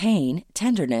 swelling, pain,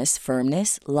 tenderness,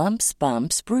 firmness, lumps,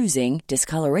 bumps, bruising,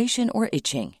 discoloration, or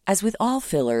itching. As with all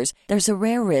fillers, there's a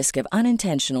rare risk of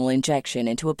unintentional injection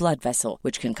into a blood vessel,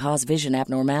 which can cause vision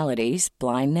abnormalities,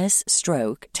 blindness,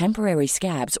 stroke, temporary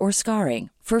scabs, or scarring.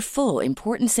 For full,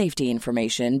 important safety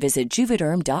information, visit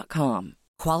Juvederm.com.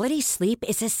 Quality sleep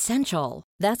is essential.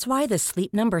 That's why the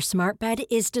Sleep Number Smart Bed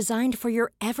is designed for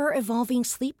your ever-evolving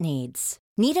sleep needs.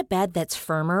 Need a bed that's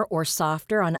firmer or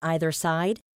softer on either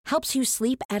side? Helps you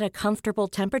sleep at a comfortable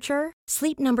temperature?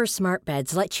 Sleep Number Smart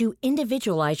Beds let you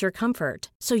individualize your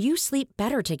comfort, so you sleep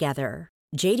better together.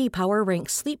 J.D. Power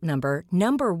ranks Sleep Number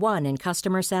number 1 in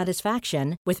customer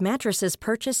satisfaction with mattresses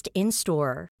purchased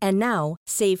in-store. And now,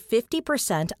 save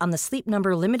 50% on the Sleep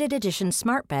Number Limited Edition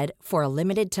Smart Bed for a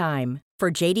limited time.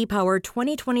 For J.D. Power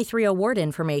 2023 award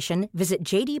information, visit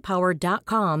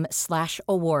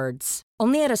jdpower.com/awards.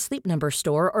 Only at a Sleep Number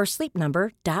store or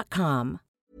sleepnumber.com.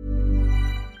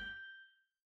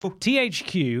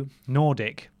 THQ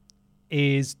Nordic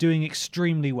is doing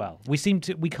extremely well. We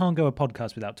can't go a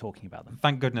podcast without talking about them.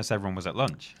 Thank goodness everyone was at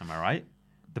lunch. Am I right?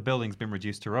 The building's been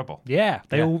reduced to rubble. Yeah,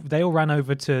 they all ran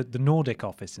over to the Nordic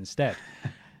office instead.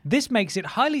 This makes it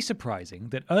highly surprising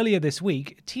that earlier this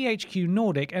week, THQ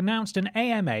Nordic announced an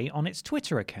AMA on its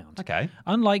Twitter account. Okay.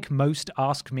 Unlike most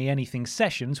Ask Me Anything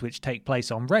sessions which take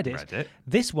place on Reddit,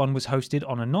 this one was hosted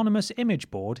on anonymous image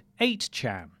board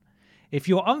 8chan. If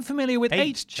you're unfamiliar with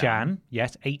 8chan,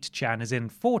 yes, 8chan is in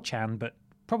 4chan, but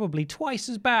probably twice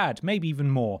as bad, maybe even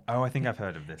more. Oh, I think I've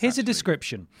heard of this. Here's a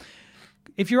description.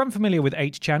 If you're unfamiliar with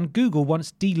 8chan, Google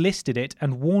once delisted it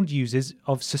and warned users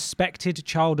of suspected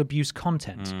child abuse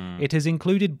content. It has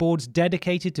included boards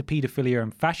dedicated to paedophilia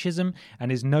and fascism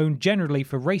and is known generally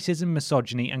for racism,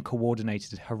 misogyny, and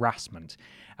coordinated harassment.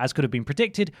 As could have been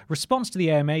predicted, response to the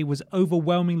AMA was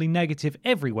overwhelmingly negative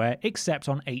everywhere except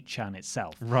on 8chan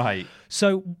itself. Right.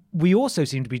 So we also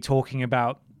seem to be talking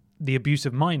about the abuse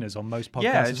of minors on most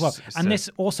podcasts as well. And this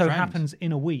also happens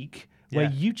in a week where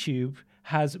YouTube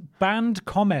has banned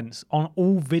comments on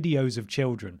all videos of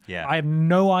children. Yeah. I have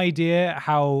no idea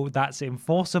how that's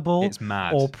enforceable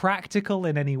or practical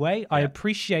in any way. I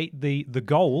appreciate the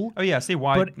goal. Oh, yeah, I see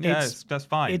why. But that's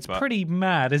fine. It's pretty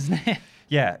mad, isn't it?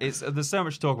 Yeah, there's so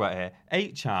much to talk about here.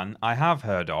 8chan, I have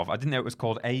heard of. I didn't know it was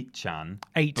called 8chan.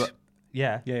 8. But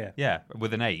yeah,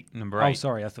 with an 8, number 8. Oh,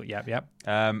 sorry, I thought, yep.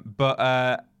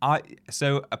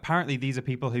 So apparently these are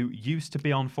people who used to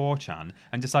be on 4chan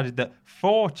and decided that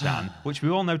 4chan, which we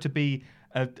all know to be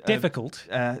difficult,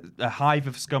 a hive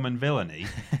of scum and villainy,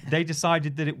 they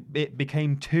decided that it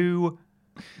became too,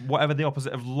 whatever the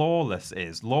opposite of lawless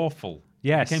is, lawful.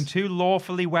 Yes. Became too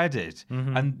lawfully wedded.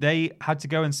 And they had to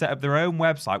go and set up their own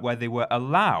website where they were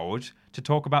allowed to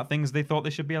talk about things they thought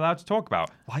they should be allowed to talk about,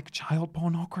 like child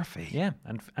pornography. Yeah,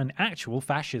 and actual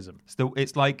fascism. So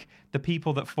it's like the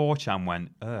people that 4chan went,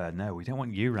 no, we don't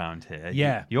want you around here.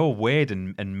 Yeah. You're weird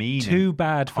and mean. Too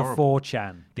bad for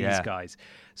 4chan, these guys.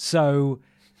 So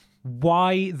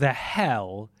why the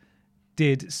hell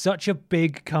did such a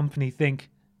big company think,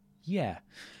 yeah.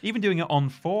 Even doing it on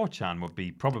 4chan would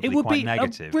be probably it would quite be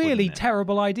negative. A really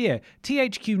terrible idea.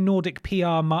 THQ Nordic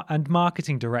PR and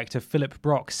marketing director Philip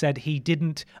Brock said he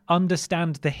didn't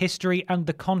understand the history and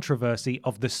the controversy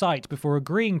of the site before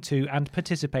agreeing to and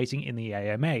participating in the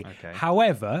AMA. Okay.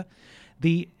 However,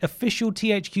 the official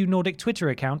THQ Nordic Twitter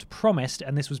account promised,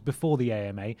 and this was before the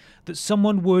AMA, that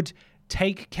someone would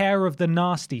take care of the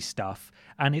nasty stuff,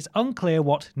 and it's unclear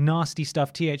what nasty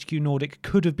stuff THQ Nordic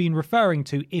could have been referring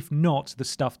to, if not the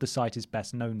stuff the site is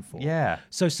best known for. Yeah.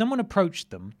 So someone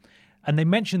approached them, and they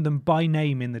mentioned them by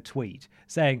name in the tweet,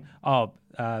 saying,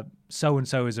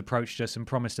 so-and-so has approached us and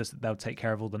promised us that they'll take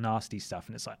care of all the nasty stuff.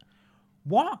 And it's like,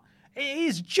 what? It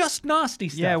is just nasty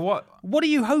stuff. Yeah, what are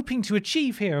you hoping to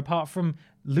achieve here, apart from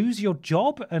lose your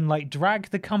job and drag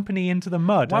the company into the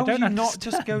mud? Why would you not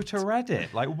just go to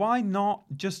Reddit? Why not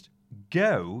just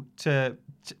go to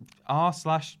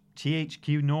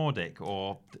r/THQ Nordic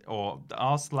or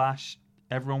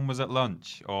r/everyone was at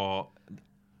lunch or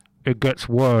it gets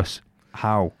worse.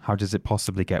 How? How does it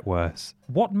possibly get worse?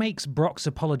 What makes Brock's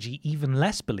apology even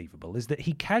less believable is that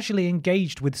he casually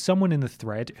engaged with someone in the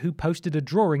thread who posted a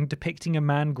drawing depicting a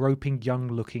man groping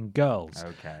young-looking girls.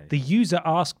 Okay. The user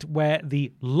asked where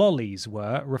the lollies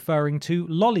were, referring to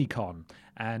Lolicon.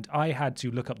 And I had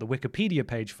to look up the Wikipedia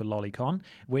page for Lolicon,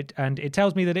 and it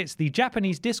tells me that it's the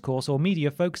Japanese discourse or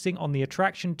media focusing on the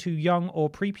attraction to young or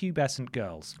prepubescent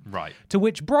girls. Right. To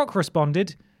which Brock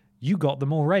responded, "You got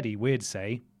them already, we'd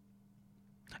say."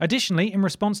 Additionally, in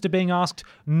response to being asked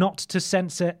not to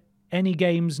censor any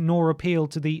games nor appeal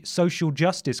to the social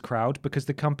justice crowd because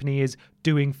the company is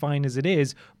doing fine as it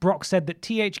is, Brock said that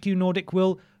THQ Nordic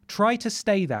will try to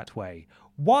stay that way.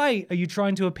 Why are you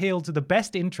trying to appeal to the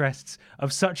best interests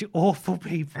of such awful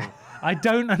people? I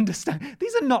don't understand.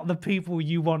 These are not the people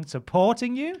you want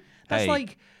supporting you. That's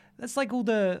like all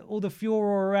the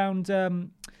furor around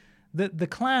the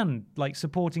Klan, like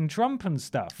supporting Trump and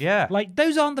stuff. Yeah. Like,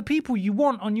 those aren't the people you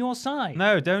want on your side.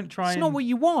 No, don't try. It's not what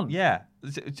you want. Yeah.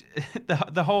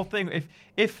 The whole thing.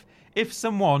 If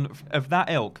someone of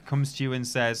that ilk comes to you and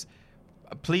says,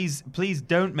 Please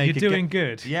don't make You're doing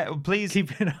good. Yeah, please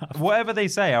keep it up. Whatever they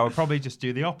say, I would probably just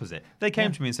do the opposite. They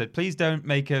came to me and said, please don't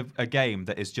make a game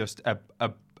that is just a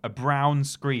brown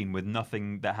screen with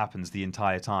nothing that happens the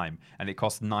entire time and it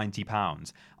costs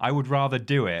 £90. I would rather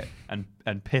do it and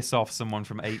piss off someone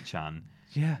from 8chan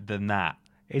than that.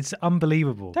 It's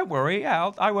unbelievable. Don't worry,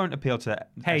 I won't appeal to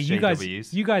hey,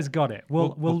 SJWs. you guys got it.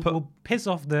 We'll piss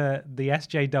off the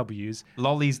SJWs.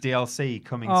 Lollies DLC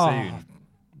coming soon.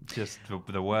 Just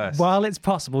the worst. While it's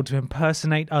possible to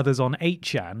impersonate others on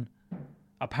 8chan,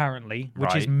 apparently,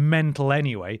 which is mental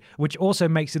anyway, which also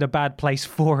makes it a bad place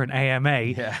for an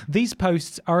AMA, these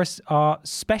posts are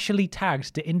specially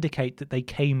tagged to indicate that they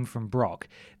came from Brock.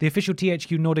 The official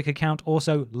THQ Nordic account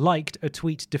also liked a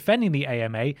tweet defending the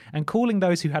AMA and calling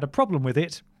those who had a problem with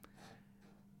it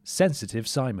Sensitive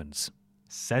Simons.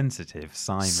 Sensitive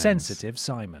Simons. Sensitive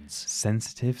Simons.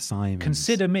 Sensitive Simons.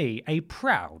 Consider me a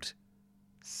proud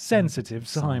Sensitive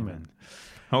Simon.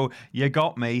 Oh, you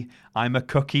got me. I'm a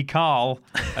Cookie Carl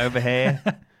over here.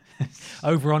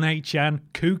 Over on 8chan,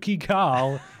 Kooky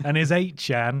Carl and his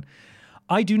 8chan.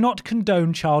 I do not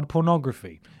condone child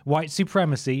pornography, white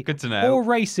supremacy, Good to know. or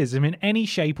racism in any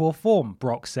shape or form,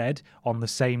 Brock said on the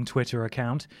same Twitter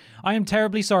account. I am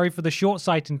terribly sorry for the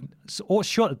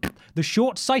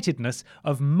short-sightedness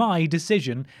of my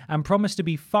decision and promise to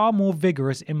be far more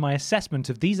vigorous in my assessment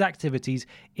of these activities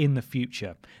in the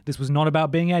future. This was not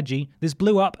about being edgy. This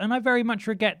blew up, and I very much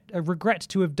regret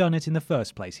to have done it in the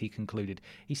first place, he concluded.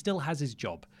 He still has his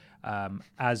job.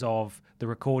 As of the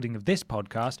recording of this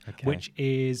podcast, which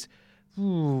is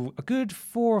a good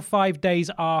 4 or 5 days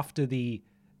after the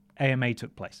AMA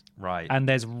took place. Right. And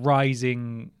there's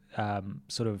rising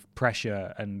sort of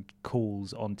pressure and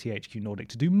calls on THQ Nordic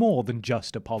to do more than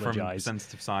just apologise. From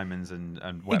Sensitive Simons and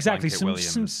Wet exactly, Blanket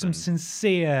Williams. some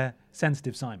sincere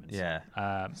Sensitive Simons. Yeah.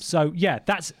 So,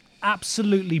 that's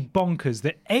absolutely bonkers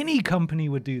that any company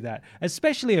would do that,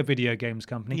 especially a video games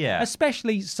company,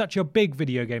 especially such a big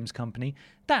video games company.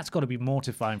 That's got to be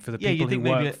mortifying for the people who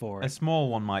work for it. A small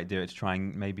one might do it to try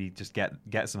and maybe just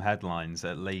get some headlines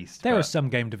at least. There are some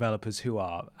game developers who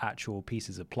are actual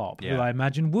pieces of plop who I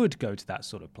imagine would go to that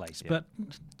sort of place. But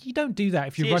you don't do that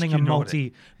if you're running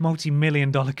a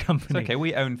multi-million-dollar company. It's okay,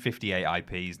 we own 58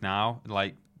 IPs now.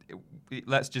 Like,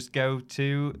 let's just go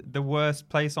to the worst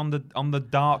place on the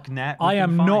dark net. I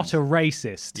am not a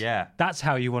racist. Yeah. That's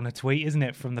how you want to tweet, isn't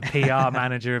it, from the PR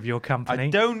manager of your company? I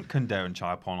don't condone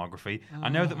child pornography. I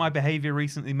know that my behavior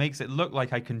recently makes it look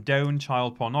like I condone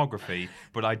child pornography,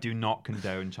 but I do not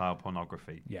condone child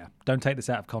pornography. Yeah. Don't take this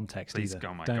out of context Please, either.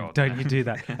 oh my God. Don't you do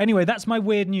that. Anyway, that's my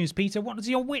weird news, Peter. What's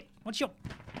your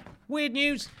weird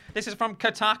news? This is from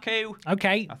Kotaku.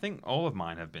 Okay. I think all of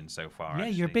mine have been so far. Yeah,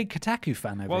 actually. you're a big Kotaku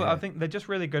fan over here. Well, I think they're just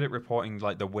really good at reporting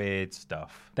like the weird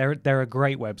stuff. They're a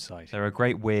great website. They're a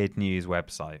great weird news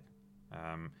website.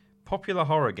 Popular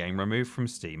horror game removed from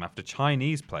Steam after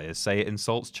Chinese players say it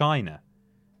insults China.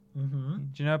 Mm-hmm.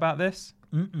 Do you know about this?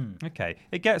 Mm-mm. Okay,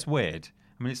 it gets weird.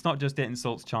 I mean, it's not just it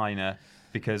insults China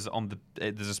because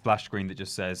there's a splash screen that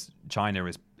just says China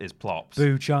is plops.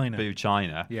 Boo China. Boo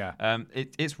China. Yeah.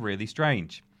 It's really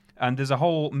strange. And there's a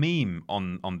whole meme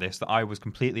on this that I was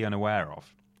completely unaware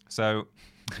of. So,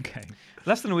 okay.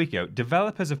 Less than a week ago,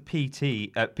 developers of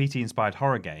PT-inspired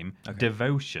horror game,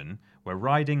 Devotion, were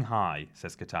riding high,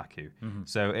 says Kotaku. Mm-hmm.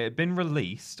 So it had been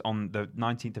released on the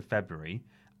 19th of February,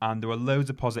 and there were loads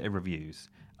of positive reviews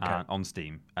on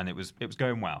Steam, and it was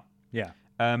going well. Yeah.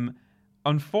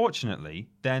 Unfortunately,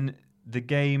 then the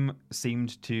game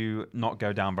seemed to not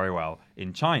go down very well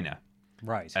in China.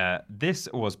 Right. This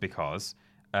was because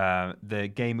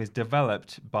the game is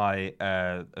developed by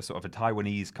a sort of a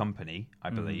Taiwanese company, I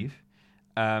believe.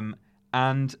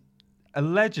 And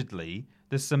allegedly,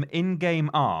 there's some in-game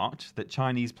art that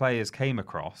Chinese players came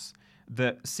across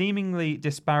that seemingly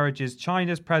disparages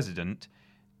China's president,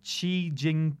 Xi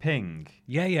Jinping.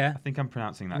 Yeah. I think I'm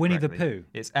pronouncing that Winnie the correctly. Pooh.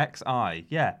 It's X-I.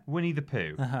 Yeah, Winnie the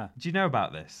Pooh. Uh-huh. Do you know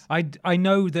about this? I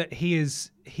know that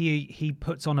he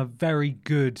puts on a very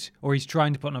good, or he's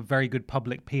trying to put on a very good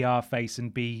public PR face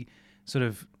and be sort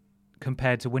of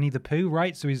compared to Winnie the Pooh,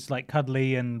 right? So he's like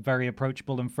cuddly and very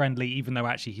approachable and friendly, even though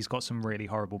actually he's got some really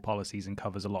horrible policies and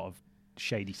covers a lot of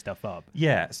shady stuff up.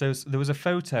 Yeah, so there was a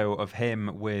photo of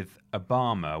him with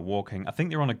Obama walking. I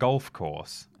think they were on a golf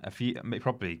course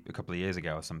probably a couple of years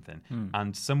ago or something.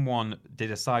 And someone did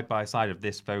a side by side of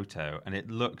this photo, and it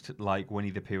looked like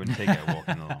Winnie the Pooh and Tigger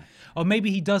walking along. Or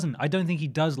maybe he doesn't. I don't think he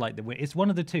does like the. It's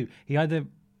one of the two. He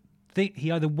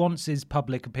either wants his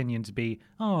public opinion to be,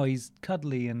 oh, he's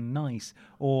cuddly and nice,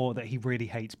 or that he really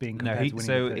hates being compared to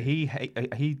Winnie the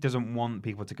Pooh. He doesn't want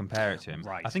people to compare it to him.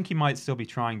 Right. I think he might still be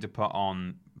trying to put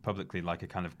on publicly like a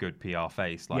kind of good PR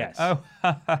face, like, yes.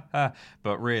 oh,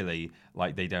 but really,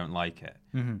 like, they don't like it.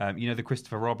 The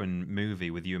Christopher Robin movie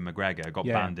with Ewan McGregor got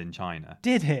banned in China.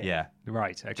 Did it? Yeah.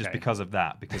 Right, okay. Just because of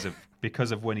that,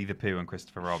 because of Winnie the Pooh and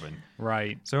Christopher Robin.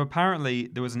 Right. So apparently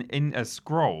there was a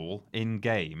scroll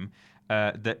in-game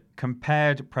that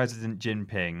compared President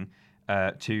Jinping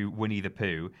to Winnie the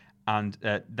Pooh, and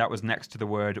that was next to the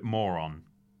word moron.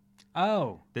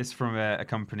 Oh. This from a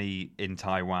company in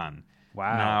Taiwan.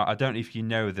 Wow. Now, I don't know if you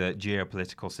know the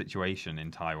geopolitical situation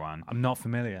in Taiwan. I'm not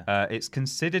familiar. It's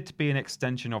considered to be an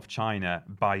extension of China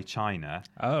by China.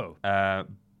 Oh.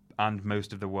 And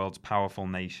most of the world's powerful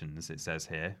nations, it says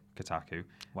here, Kotaku.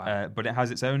 Wow. But it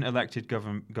has its own elected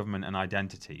government and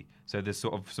identity. So there's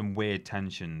sort of some weird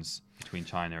tensions between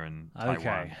China and Taiwan.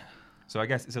 Okay. So I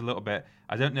guess it's a little bit...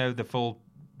 I don't know the full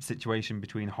situation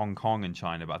between Hong Kong and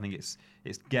China, but I think it's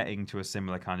getting to a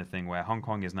similar kind of thing where Hong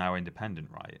Kong is now independent,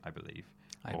 right? I believe.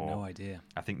 I have no idea.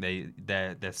 I think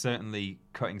they're certainly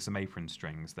cutting some apron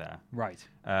strings there. Right.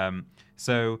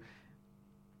 So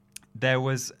there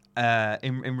was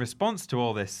in response to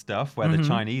all this stuff where the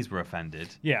Chinese were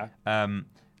offended. Yeah.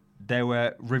 There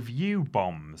were review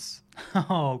bombs.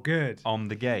 Oh, good. On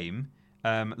the game.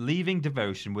 Leaving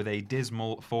Devotion with a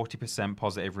dismal 40%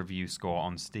 positive review score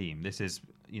on Steam. This is,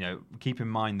 keep in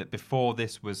mind that before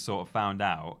this was sort of found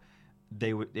out,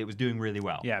 it was doing really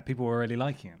well. Yeah, people were really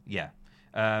liking it. Yeah.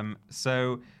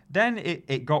 So then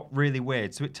it got really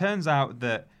weird. So it turns out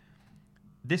that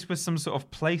this was some sort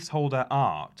of placeholder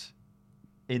art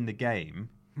in the game.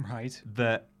 Right.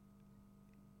 That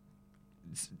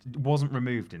wasn't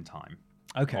removed in time.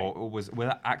 Okay. Or was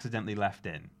accidentally left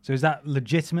in. So is that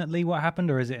legitimately what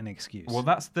happened, or is it an excuse? Well,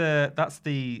 that's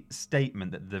the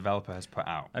statement that the developer has put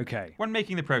out. Okay. When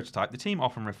making the prototype, the team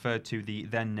often referred to the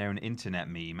then-known internet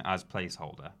meme as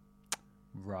placeholder.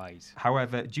 Right.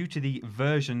 However, due to the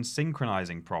version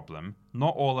synchronizing problem,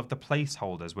 not all of the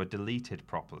placeholders were deleted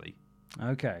properly.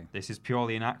 Okay. This is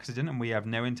purely an accident, and we have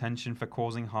no intention for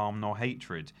causing harm nor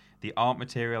hatred. The art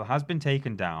material has been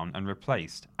taken down and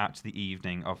replaced at the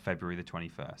evening of February the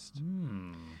 21st.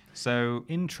 So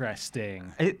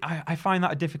interesting. I find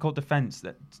that a difficult defense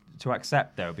to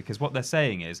accept, though, because what they're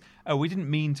saying is, we didn't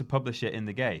mean to publish it in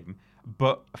the game,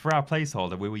 but for our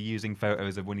placeholder, we were using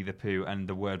photos of Winnie the Pooh and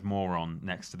the word moron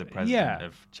next to the president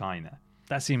of China.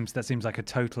 That seems like a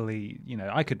totally,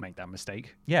 I could make that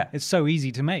mistake. Yeah. It's so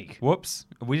easy to make. Whoops.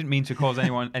 We didn't mean to cause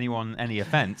anyone any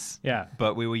offense. Yeah.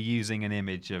 But we were using an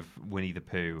image of Winnie the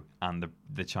Pooh and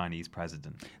the Chinese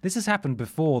president. This has happened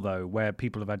before, though, where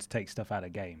people have had to take stuff out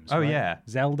of games. Oh, right? yeah.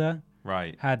 Zelda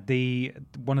had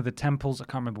one of the temples, I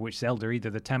can't remember which Zelda, either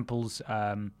the temples,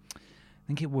 I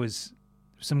think it was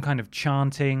some kind of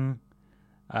chanting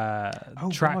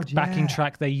backing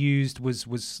track they used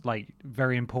was like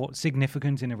very important,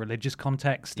 significant in a religious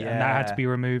context, and that had to be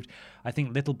removed. I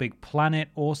think Little Big Planet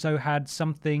also had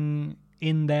something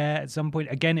in there at some point.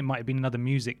 Again, it might have been another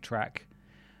music track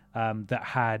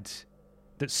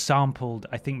that sampled,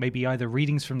 I think, maybe either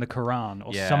readings from the Quran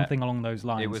or something along those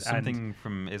lines. It was something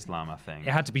from Islam, I think.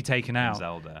 It had to be taken out.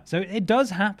 Zelda. So it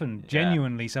does happen.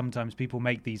 Genuinely, sometimes people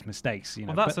make these mistakes.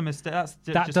 Well, that's a mistake.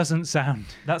 That doesn't sound...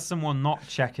 That's someone not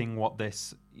checking what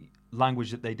this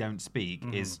language that they don't speak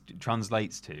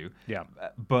translates to. Yeah.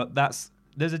 But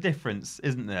there's a difference,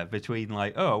 isn't there, between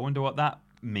I wonder what that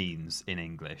means in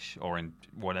English or in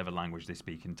whatever language they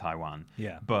speak in Taiwan.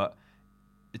 Yeah. But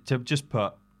to just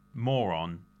put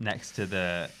moron next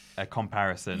to a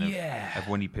comparison of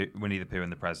Winnie the Pooh and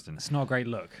the president. It's not a great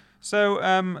look.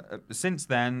 So since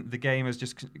then, the game has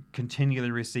just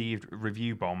continually received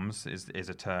review bombs, is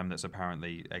a term that's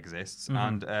apparently exists,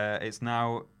 and it's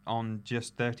now on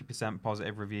just 30%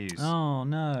 positive reviews. Oh,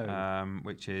 no.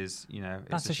 Which is,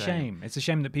 That's a shame. It's a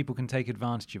shame that people can take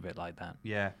advantage of it like that.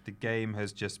 Yeah, the game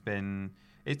has just been...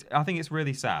 I think it's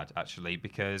really sad, actually,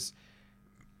 because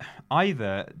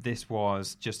either this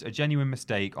was just a genuine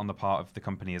mistake on the part of the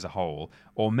company as a whole,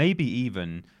 or maybe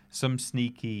even some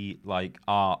sneaky,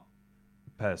 art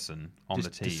person on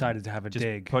Just the team decided to have a just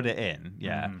dig. put it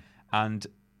in, and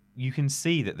you can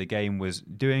see that the game was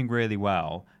doing really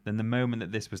well. Then the moment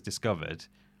that this was discovered,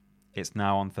 it's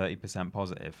now on 30%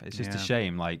 positive. It's just a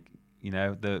shame,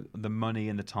 the money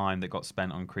and the time that got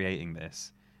spent on creating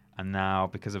this, and now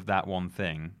because of that one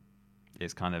thing,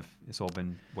 it's all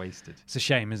been wasted. It's a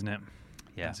shame, isn't it?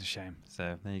 Yeah, it's a shame.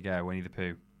 So there you go, Winnie the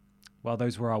Pooh. Well,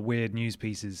 those were our weird news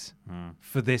pieces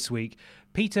for this week.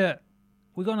 Peter,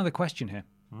 we got another question here.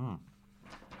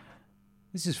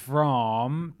 This is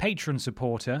from patron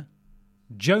supporter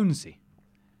Jonesy.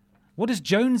 What does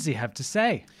Jonesy have to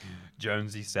say?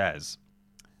 Jonesy says,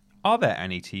 are there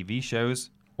any TV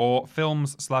shows or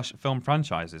films/film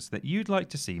franchises that you'd like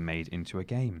to see made into a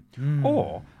game?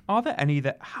 Or are there any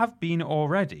that have been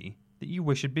already that you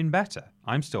wish had been better?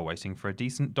 I'm still waiting for a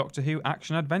decent Doctor Who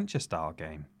action-adventure style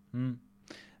game.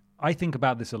 I think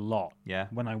about this a lot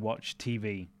when I watch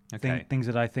TV. Okay. Things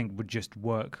that I think would just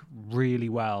work really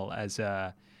well as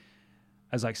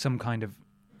some kind of...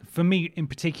 For me in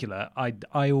particular,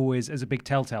 I always, as a big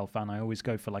Telltale fan, I always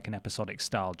go for an episodic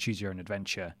style, choose your own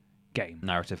adventure game.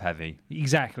 Narrative heavy.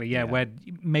 Exactly, yeah, where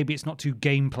maybe it's not too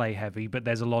gameplay heavy, but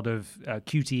there's a lot of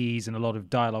QTEs and a lot of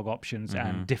dialogue options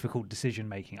and difficult decision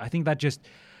making. I think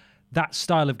that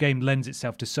style of game lends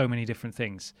itself to so many different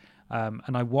things.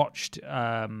 And I watched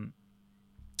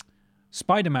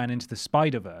Spider-Man Into the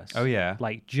Spider-Verse. Oh yeah.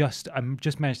 Just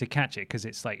managed to catch it because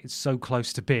it's so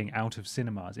close to being out of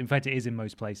cinemas. In fact, it is in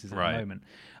most places at the moment.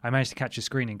 I managed to catch a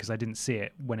screening because I didn't see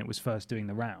it when it was first doing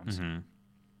the rounds.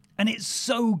 And it's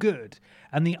so good.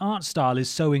 And the art style is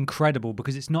so incredible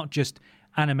because it's not just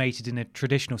animated in a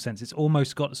traditional sense. It's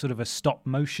almost got sort of a stop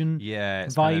motion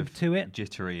vibe to it.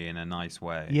 Jittery in a nice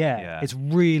way. Yeah. It's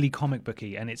really comic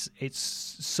booky and it's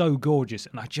so gorgeous.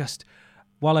 And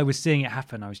while I was seeing it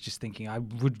happen, I was just thinking, I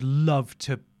would love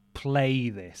to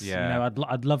play this. Yeah.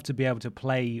 I'd love to be able to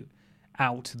play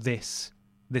out this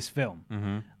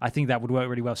film. I think that would work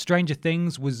really well. Stranger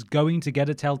Things was going to get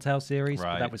a Telltale series,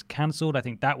 but that was cancelled. I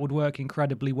think that would work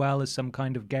incredibly well as some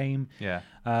kind of game. Yeah.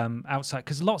 Outside,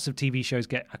 because lots of TV shows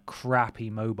get a crappy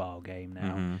mobile game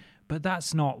now, but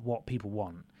that's not what people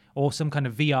want. Or some kind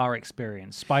of VR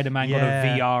experience. Spider-Man got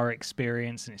a VR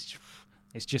experience, and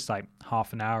it's just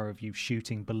half an hour of you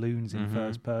shooting balloons in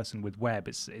first person with web.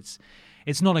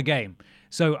 It's not a game.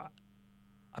 So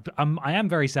I am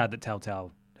very sad that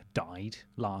Telltale died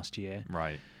last year.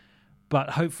 Right.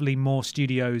 But hopefully more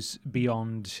studios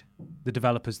beyond the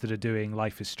developers that are doing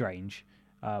Life is Strange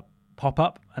pop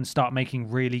up and start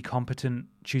making really competent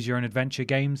choose your own adventure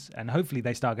games, and hopefully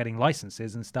they start getting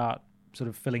licenses and start sort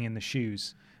of filling in the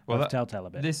shoes of Telltale a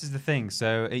bit. This is the thing.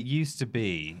 So it used to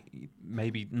be,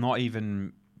 maybe not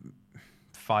even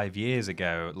 5 years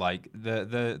ago,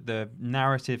 the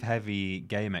narrative heavy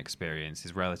game experience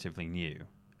is relatively new.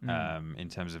 In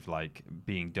terms of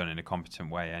being done in a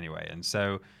competent way anyway. And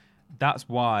so that's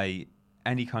why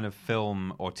any kind of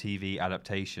film or TV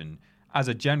adaptation, as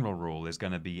a general rule, is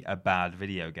going to be a bad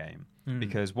video game.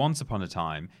 Because once upon a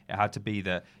time, it had to be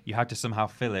that you had to somehow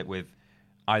fill it with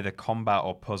either combat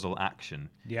or puzzle action.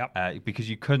 Yep. Because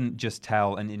you couldn't just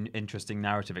tell an interesting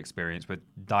narrative experience with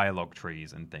dialogue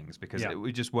trees and things, because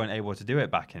we just weren't able to do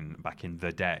it back in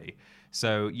the day.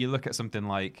 So you look at something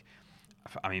like...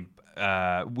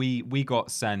 we got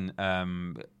sent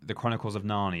the Chronicles of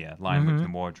Narnia, Lion, Witch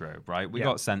and Wardrobe, right? We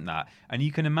got sent that. And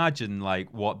you can imagine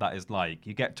what that is like.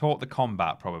 You get taught the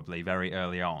combat probably very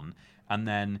early on, and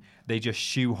then they just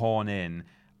shoehorn in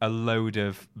a load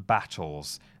of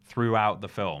battles throughout the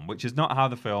film, which is not how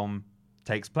the film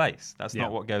takes place. That's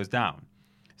not what goes down.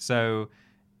 So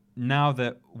now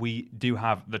that we do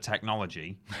have the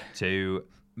technology to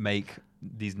make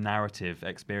these narrative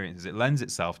experiences, it lends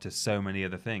itself to so many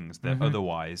other things that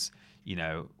otherwise,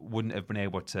 wouldn't have been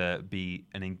able to be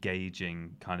an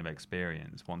engaging kind of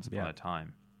experience once upon a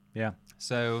time. Yeah.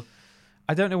 So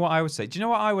I don't know what I would say. Do you know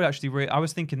what I would actually... I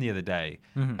was thinking the other day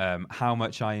how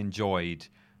much I enjoyed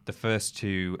the first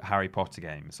two Harry Potter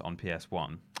games on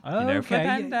PS1. Oh,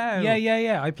 okay.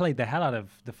 Yeah. I played the hell out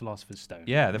of the Philosopher's Stone.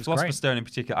 Yeah, the Philosopher's Stone in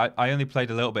particular. I only played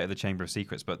a little bit of the Chamber of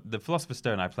Secrets, but the Philosopher's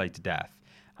Stone I played to death.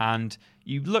 And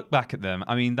you look back at them.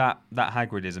 I mean, that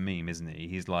Hagrid is a meme, isn't he?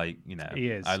 He's like, He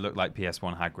is. I look like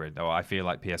PS1 Hagrid, or I feel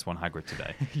like PS1 Hagrid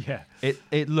today. Yeah.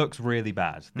 It looks really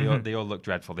bad. They all look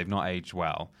dreadful. They've not aged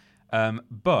well.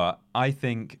 But I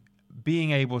think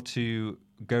being able to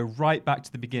go right back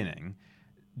to the beginning,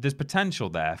 there's potential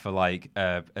there for like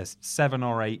a 7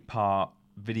 or 8 part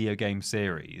video game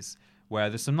series where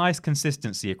there's some nice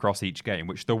consistency across each game,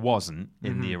 which there wasn't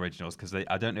in the originals, because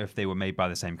I don't know if they were made by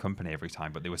the same company every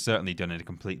time, but they were certainly done in a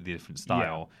completely different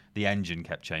style. Yeah. The engine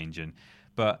kept changing.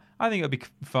 But I think it would be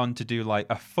fun to do like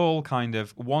a full kind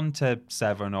of 1 to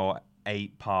 7 or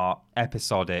 8 part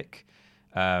episodic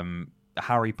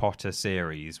Harry Potter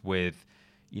series with,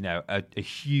 a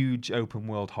huge open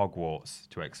world Hogwarts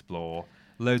to explore,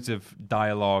 loads of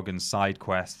dialogue and side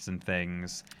quests and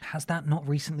things. Has that not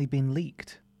recently been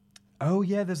leaked? Oh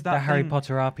yeah, there's that the Harry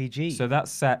Potter RPG. So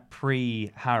that's set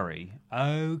pre-Harry.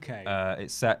 Okay.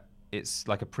 It's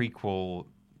like a prequel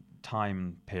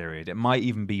time period. It might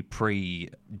even be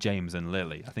pre-James and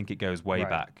Lily. I think it goes way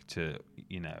back to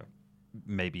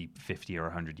maybe 50 or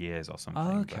 100 years or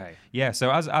something. Okay. But yeah.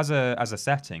 So as a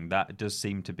setting, that does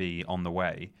seem to be on the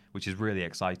way, which is really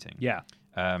exciting. Yeah.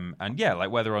 And yeah, like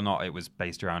whether or not it was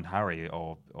based around Harry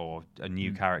or a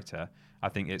new character. I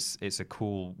think it's a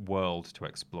cool world to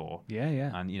explore. Yeah,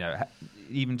 yeah. And,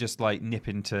 even just like nip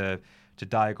into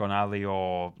Diagon Alley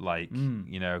or like,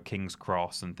 King's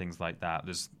Cross and things like that.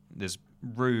 There's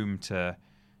room to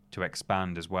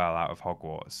expand as well out of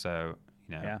Hogwarts. So,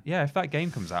 if that game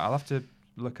comes out, I'll have to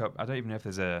look up. I don't even know if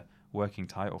there's a working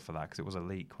title for that because it was a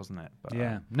leak, wasn't it? But,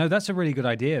 yeah. No, that's a really good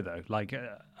idea, though. Like,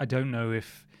 I don't know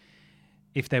if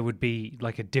there would be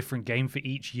like a different game for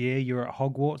each year you're at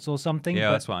Hogwarts or something. Yeah,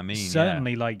 but that's what I mean.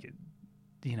 Certainly, like,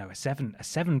 a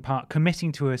 7 part,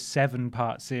 committing to a 7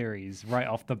 part series right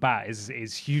off the bat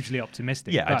is hugely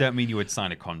optimistic. Yeah, but I don't mean you would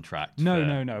sign a contract. No,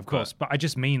 of course. But I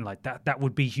just mean like that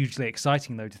would be hugely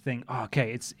exciting though to think,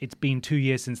 okay, it's been 2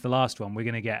 years since the last one. We're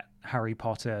going to get Harry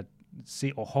Potter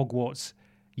or Hogwarts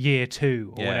year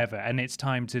 2 or whatever, and it's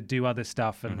time to do other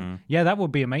stuff, and that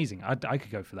would be amazing. I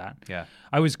could go for that. Yeah,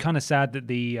 I was kind of sad that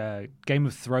the Game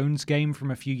of Thrones game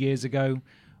from a few years ago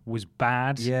was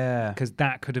bad. Yeah, because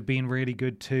that could have been really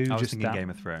good too. I was thinking Game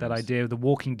of Thrones. That idea. The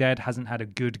Walking Dead hasn't had a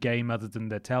good game other than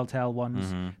the Telltale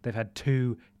ones. They've had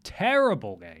 2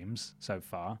 terrible games so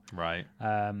far. Right.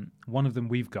 One of them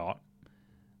we've got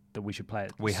that we should play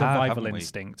it. We Survival have,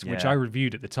 Instinct, yeah. which I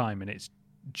reviewed at the time, and it's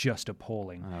just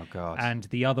appalling. Oh god. And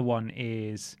the other one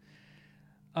is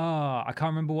I can't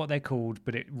remember what they're called,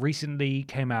 but it recently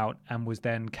came out and was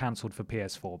then cancelled for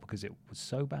PS4 because it was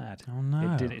so bad. Oh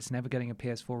no. It's never getting a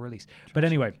PS4 release. But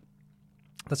anyway,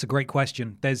 that's a great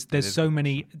question. There's so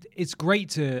many. It's great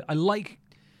to. I like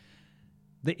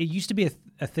that. It used to be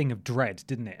a thing of dread,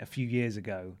 didn't it? A few years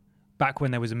ago, back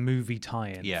when there was a movie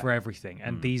tie-in for everything,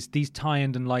 and these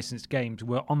tie-in and licensed games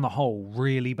were on the whole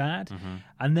really bad.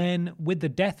 And then with the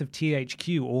death of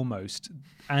THQ almost,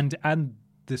 and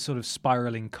the sort of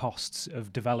spiraling costs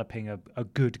of developing a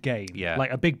good game,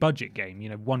 like a big budget game,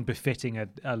 one befitting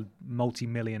a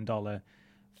multi-million-dollar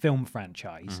film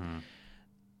franchise,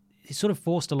 it sort of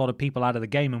forced a lot of people out of the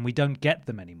game, and we don't get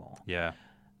them anymore. Yeah.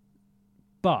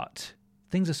 But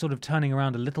things are sort of turning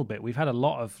around a little bit. We've had a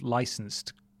lot of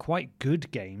licensed quite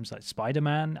good games like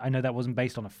Spider-Man. I know that wasn't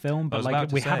based on a film, but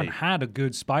like we haven't had a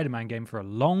good Spider-Man game for a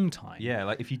long time. Yeah,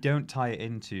 like if you don't tie it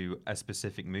into a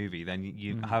specific movie, then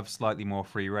you have slightly more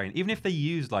free reign. Even if they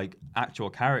use like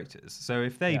actual characters. So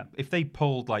if they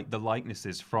pulled like the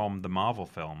likenesses from the Marvel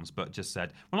films, but just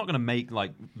said we're not going to make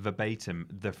like verbatim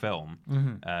the film,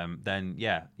 then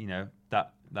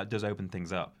that does open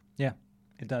things up. Yeah,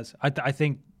 it does. I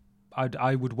think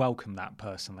I would welcome that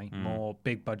personally. More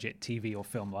big budget TV or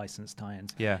film license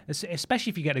tie-ins. Yeah.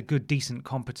 Especially if you get a good, decent,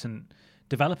 competent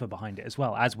developer behind it as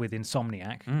well, as with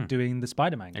Insomniac doing the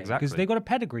Spider-Man game. Exactly. Because they've got a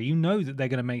pedigree. You know that they're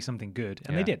going to make something good.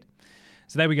 And they did.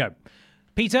 So there we go.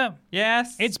 Peter.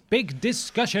 Yes? It's big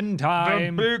discussion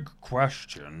time. The big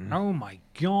question. Oh my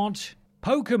God.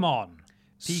 Pokemon.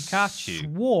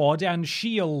 Pikachu. Sword and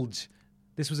Shield.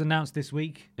 This was announced this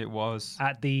week. It was.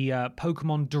 At the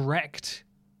Pokemon Direct.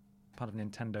 Part of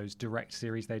Nintendo's Direct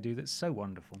series they do that's so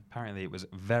wonderful. Apparently it was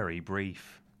very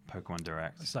brief, Pokemon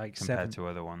Direct. It's like compared to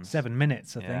other ones. 7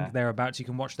 minutes, I think, thereabouts. You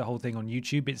can watch the whole thing on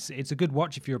YouTube. It's a good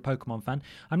watch if you're a Pokemon fan.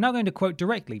 I'm now going to quote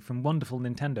directly from wonderful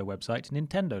Nintendo website,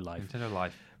 Nintendo Life. Nintendo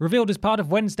Life. Revealed as part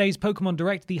of Wednesday's Pokemon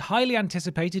Direct, the highly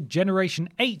anticipated Generation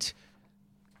 8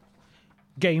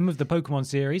 game of the Pokemon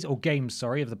series, or games,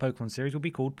 sorry, of the Pokemon series will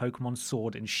be called Pokemon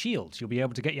Sword and Shield. You'll be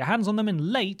able to get your hands on them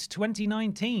in late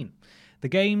 2019. The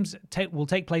games will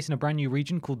take place in a brand new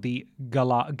region called the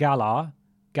Galar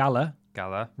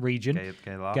region,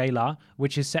 Galar,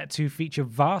 which is set to feature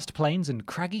vast plains and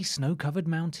craggy snow-covered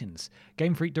mountains.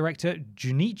 Game Freak director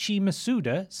Junichi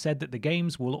Masuda said that the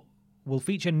games will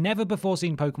feature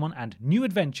never-before-seen Pokemon and new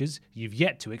adventures you've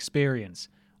yet to experience.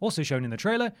 Also shown in the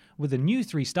trailer were the new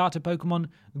 3 starter Pokemon,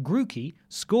 Grookey,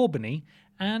 Scorbunny,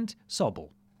 and Sobble.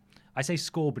 I say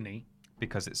Scorbunny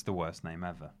because it's the worst name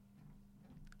ever.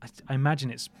 I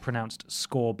imagine it's pronounced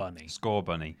Scorbunny.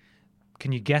 Scorbunny.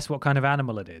 Can you guess what kind of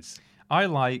animal it is? I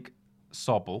like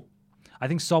Sobble. I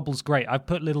think Sobble's great. I've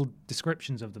put little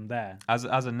descriptions of them there. As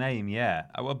a name, yeah.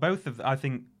 Well, both of I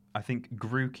think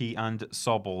Grookey and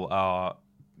Sobble are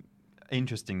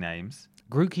interesting names.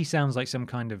 Grookey sounds like some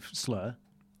kind of slur.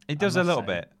 It does a little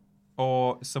bit.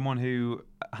 Or someone who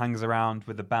hangs around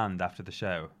with the band after the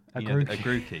show. A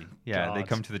Grookey. Yeah, God. They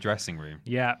come to the dressing room.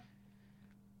 Yeah.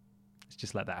 Let's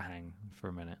just let that hang for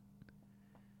a minute.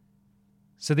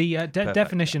 So the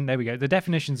definition, there we go. The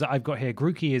definitions that I've got here,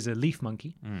 Grookey is a leaf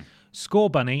monkey.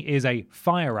 Scorbunny is a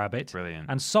fire rabbit. Brilliant.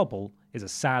 And Sobble is a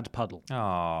sad puddle.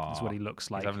 Oh, that's what he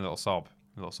looks like. He's having a little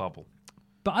sobble.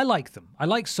 But I like them. I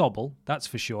like Sobble, that's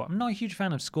for sure. I'm not a huge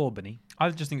fan of Scorbunny. I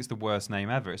just think it's the worst name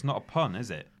ever. It's not a pun,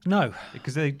 is it? No.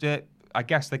 Because I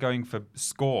guess they're going for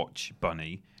Scorch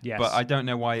Bunny. Yes. But I don't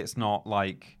know why it's not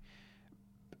like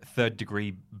Third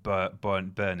Degree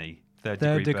Bernie.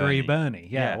 Third Degree Bernie.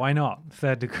 Yeah, why not?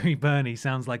 Third Degree Bernie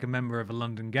sounds like a member of a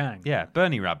London gang. Yeah,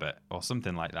 Bernie Rabbit or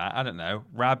something like that. I don't know.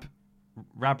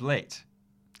 Rablit.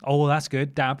 Oh, that's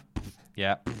good. Dab.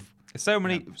 Yeah. So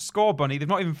many. Scorbunny, they've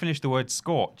not even finished the word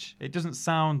Scorch. It doesn't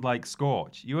sound like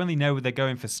Scorch. You only know they're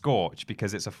going for Scorch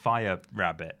because it's a fire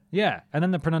rabbit. Yeah, and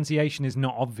then the pronunciation is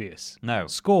not obvious. No.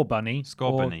 Scorbunny.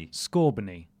 Scorbunny.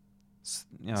 Scorbunny.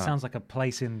 Sounds like a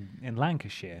place in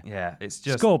Lancashire. Yeah, it's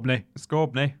just...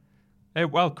 Scorbunny. Hey,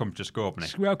 welcome to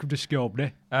Scorbunny. Welcome to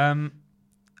Scorbunny.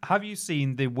 Have you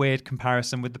seen the weird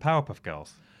comparison with the Powerpuff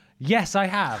Girls? Yes, I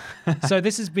have. So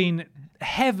this has been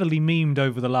heavily memed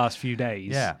over the last few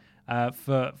days. Yeah.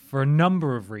 For a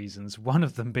number of reasons. One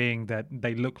of them being that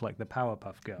they look like the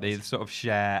Powerpuff Girls. They sort of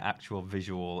share actual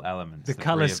visual elements. The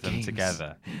colour schemes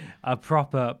together are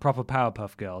proper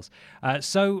Powerpuff Girls.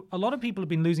 So a lot of people have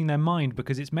been losing their mind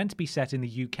because it's meant to be set in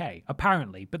the UK,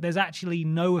 apparently, but there's actually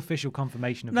no official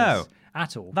confirmation of this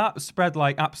at all. That spread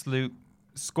like absolute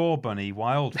Scorbunny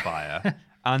wildfire.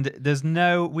 And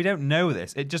we don't know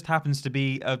this. It just happens to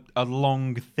be a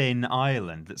long, thin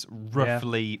island that's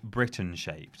roughly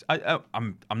Britain-shaped.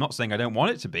 I'm not saying I don't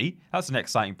want it to be. That's an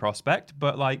exciting prospect,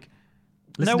 but like,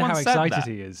 listen no to one how said excited that.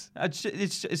 he is.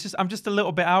 It's just I'm just a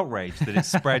little bit outraged that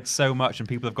it's spread so much and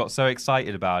people have got so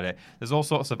excited about it. There's all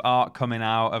sorts of art coming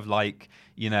out of like,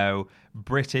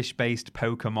 British-based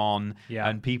Pokemon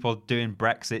and people doing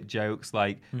Brexit jokes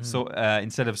like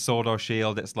instead of Sword or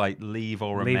Shield, it's like Leave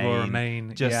or Remain. Leave or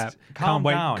Remain. Just can't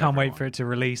down, wait for it to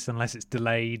release unless it's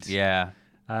delayed. Yeah.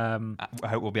 I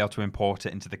hope we'll be able to import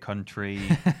it into the country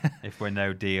if we're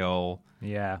no deal.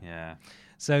 Yeah. Yeah.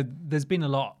 So there's been a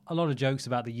lot of jokes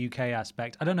about the UK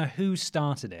aspect. I don't know who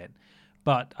started it,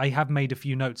 but I have made a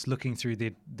few notes looking through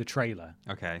the trailer.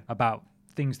 Okay. About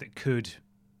things that could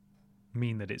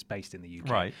mean that it's based in the UK.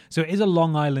 Right. So it is a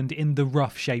long island in the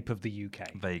rough shape of the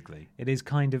UK. Vaguely. It is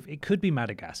it could be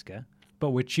Madagascar, but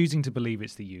we're choosing to believe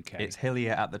it's the UK. It's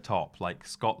hillier at the top, like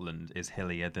Scotland is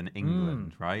hillier than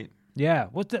England, right? Yeah.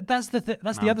 Well, that's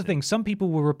the other thing. Some people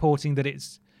were reporting that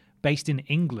it's based in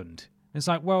England. It's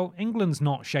like, well, England's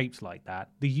not shaped like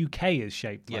that. The UK is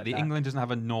shaped like that. Yeah, England doesn't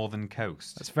have a northern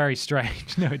coast. That's very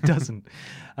strange. No, it doesn't.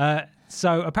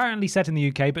 So apparently set in the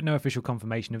UK, but no official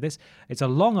confirmation of this. It's a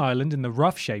long island in the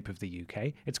rough shape of the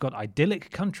UK. It's got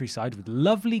idyllic countryside with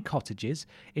lovely cottages,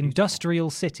 industrial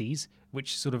cities,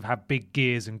 which sort of have big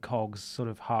gears and cogs, sort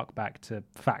of hark back to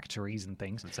factories and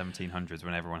things. In the 1700s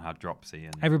when everyone had dropsy.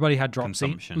 And everybody had dropsy.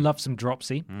 Consumption. Loved some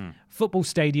dropsy. Football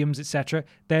stadiums, etc.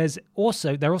 There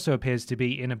also appears to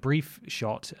be in a brief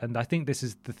shot, and I think this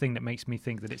is the thing that makes me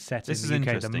think that it's set in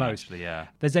the UK the most. Actually, yeah.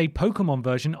 There's a Pokemon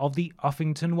version of the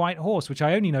Uffington White Horse, which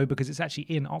I only know because it's actually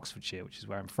in Oxfordshire, which is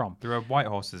where I'm from. There are white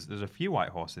horses. There's a few white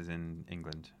horses in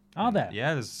England. Are there?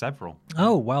 Yeah, there's several.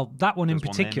 Oh, well, that one in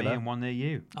particular. One near me and one near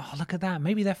you. Oh, look at that.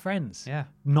 Maybe they're friends. Yeah.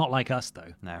 Not like us,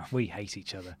 though. No. We hate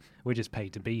each other. We're just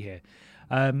paid to be here.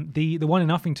 The one in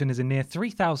Uffington is a near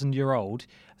 3,000-year-old,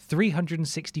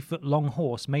 360-foot-long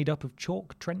horse made up of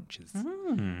chalk trenches.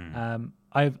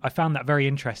 I found that very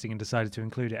interesting and decided to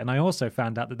include it. And I also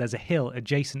found out that there's a hill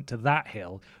adjacent to that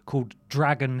hill called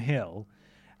Dragon Hill.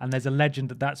 And there's a legend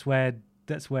that that's where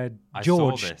I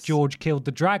saw this. George killed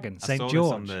the dragon. I St. saw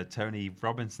George. this on the Tony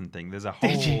Robinson thing. There's a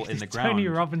hole in the ground Tony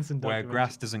Robinson where documentary.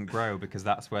 grass doesn't grow because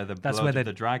that's where the blood where of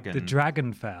the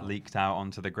dragon fell. leaked out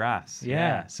onto the grass.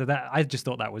 Yeah, so that I just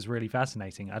thought that was really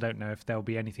fascinating. I don't know if there'll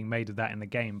be anything made of that in the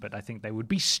game, but I think they would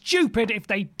be stupid if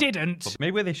they didn't. But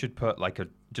maybe they should put like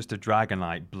just a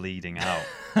dragonite bleeding out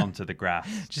onto the grass.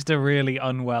 Just a really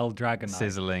unwell dragonite.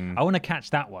 Sizzling. I want to catch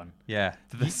that one. Yeah,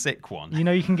 the sick one. You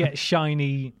know, you can get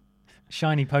shiny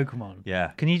Pokemon.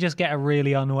 Yeah. Can you just get a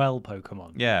really unwell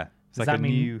Pokemon? Yeah. It's Does like that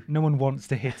mean no one wants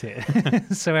to hit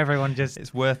it? So everyone just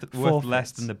It's worth forfeits.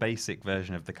 less than the basic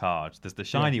version of the card. There's the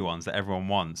shiny ones that everyone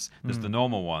wants. There's the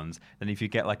normal ones. Then if you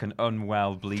get like an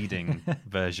unwell bleeding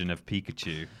version of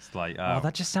Pikachu, it's like Oh,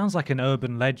 that just sounds like an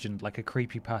urban legend, like a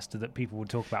creepypasta that people would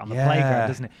talk about on the Yeah. playground,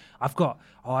 doesn't it? I've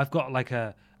got like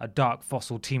a Dark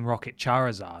Fossil Team Rocket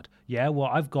Charizard. Yeah, well,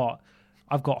 I've got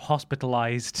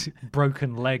hospitalized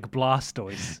broken leg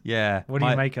Blastoise. Yeah. What do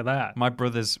you make of that? My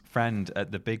brother's friend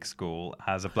at the big school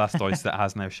has a Blastoise that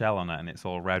has no shell on it and it's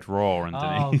all red raw Oh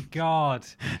underneath. God,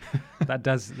 that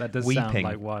does sound Weeping.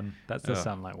 like one. That does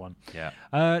sound like one.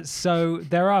 Yeah. So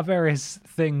there are various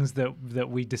things that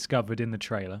we discovered in the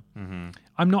trailer. Mm-hmm.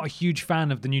 I'm not a huge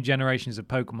fan of the new generations of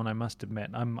Pokemon, I must admit.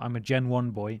 I'm a Gen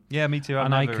 1 boy. Yeah, me too. I've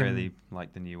And I never can- really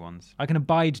liked the new ones. I can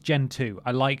abide Gen 2.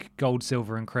 I like Gold,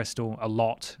 Silver, and Crystal a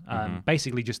lot.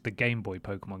 Basically just the Game Boy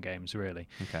Pokemon games, really.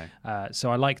 Okay.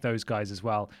 So I like those guys as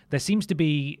well. There seems to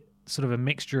be sort of a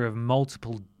mixture of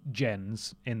multiple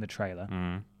gens in the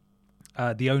trailer.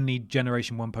 The only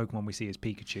Generation 1 Pokemon we see is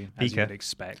Pikachu, as you Pika. would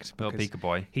expect. Little because Pika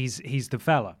boy. He's the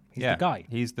fella. He's the guy.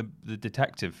 He's the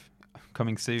detective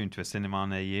coming soon to a cinema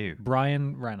near you.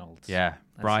 Brian Reynolds. Yeah,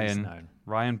 as he's known.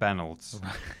 Ryan Reynolds.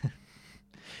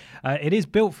 It is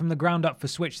built from the ground up for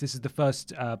Switch. This is the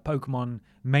first Pokemon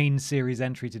main series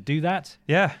entry to do that.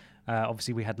 Yeah.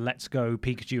 Obviously, we had Let's Go,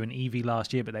 Pikachu, and Eevee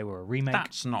last year, but they were a remake.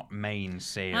 That's not main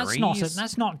series.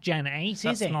 That's not Gen 8, is it?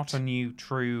 That's not a new,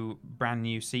 true, brand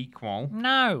new sequel.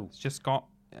 No. It's just got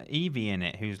Eevee in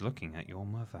it who's looking at your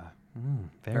mother.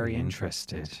 Very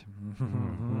interested.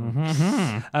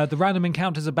 The random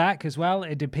encounters are back as well.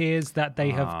 It appears that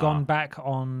they have gone back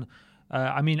on...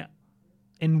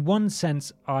 in one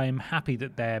sense, I'm happy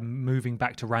that they're moving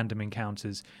back to random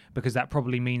encounters because that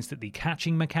probably means that the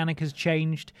catching mechanic has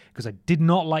changed, because I did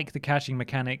not like the catching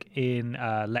mechanic in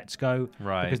Let's Go.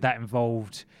 Right. Because that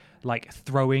involved like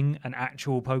throwing an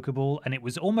actual Pokeball, and it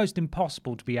was almost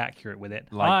impossible to be accurate with it.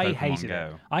 Like I Pokemon hated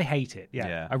Go. it. I hate it. Yeah.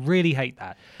 Yeah. I really hate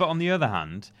that. But on the other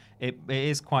hand, it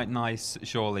is quite nice,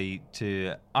 surely,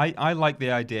 to... I like the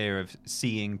idea of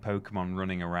seeing Pokemon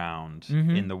running around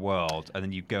in the world, and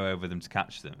then you go over them to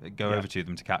catch them, over to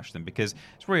them to catch them, because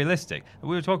it's realistic. We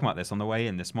were talking about this on the way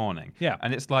in this morning. Yeah.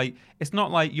 And it's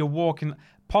not like you're walking...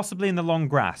 Possibly in the long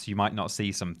grass, you might not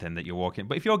see something that you're walking.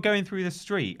 But if you're going through the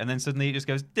street and then suddenly it just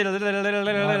goes...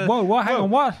 Whoa, what? Hang on,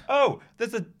 what? Oh,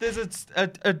 there's a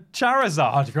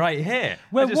Charizard right here.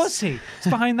 Where was he? It's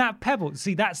behind that pebble.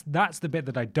 See, that's the bit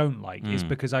that I don't like. Is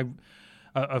because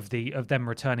of them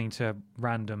returning to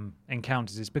random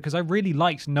encounters. Is because I really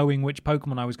liked knowing which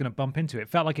Pokemon I was going to bump into. It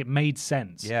felt like it made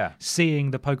sense. Yeah.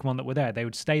 Seeing the Pokemon that were there, they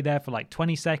would stay there for like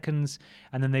 20 seconds,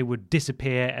 and then they would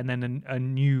disappear, and then a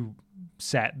new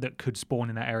set that could spawn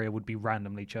in that area would be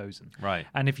randomly chosen. Right.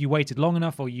 And if you waited long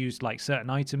enough or used like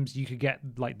certain items, you could get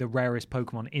like the rarest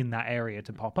Pokemon in that area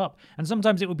to pop up. And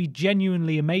sometimes it would be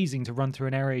genuinely amazing to run through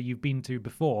an area you've been to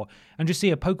before and just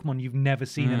see a Pokemon you've never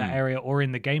seen in that area or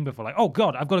in the game before. Like, oh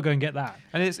God, I've got to go and get that.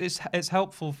 And it's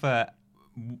helpful for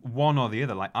one or the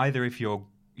other. Like either if you're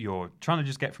trying to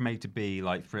just get from A to B,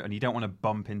 and you don't want to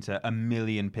bump into a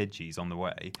million Pidgeys on the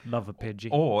way. Love a Pidgey.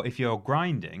 Or if you're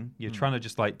grinding, you're trying to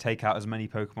just like take out as many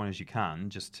Pokemon as you can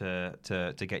just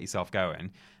to get yourself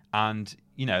going. And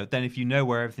then if you know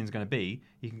where everything's going to be,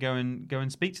 you can go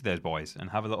and speak to those boys and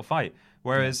have a little fight.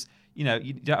 Whereas you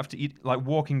don't have to like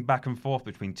walking back and forth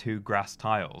between two grass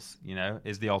tiles.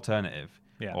 Is the alternative.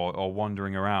 Yeah. Or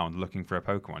wandering around looking for a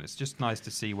Pokemon. It's just nice to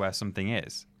see where something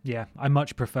is. Yeah, I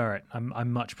much prefer it. I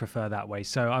much prefer that way.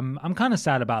 So I'm kind of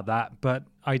sad about that, but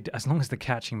as long as the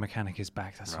catching mechanic is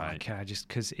back, that's all I care. Just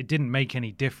because it didn't make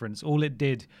any difference. All it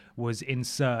did was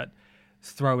insert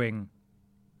throwing,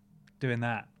 doing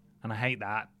that. and I hate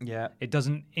that. Yeah. It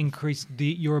doesn't increase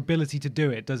your ability to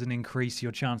do it. It doesn't increase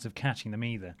your chance of catching them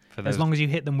either. As long as you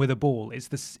hit them with a ball, it's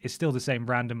still the same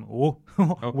random. Will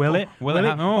it? Will it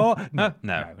happen? Oh.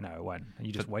 No, it won't.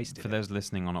 You just wasted For it. those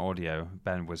listening on audio,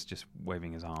 Ben was just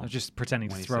waving his arm. I was just pretending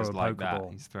to When he throw says a like that,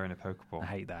 Pokeball. he's throwing a Pokeball. I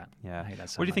hate that. Yeah. I hate that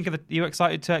so What do you much. think of Are you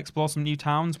excited to explore some new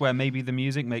towns where maybe the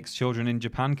music makes children in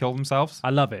Japan kill themselves? I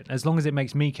love it. As long as it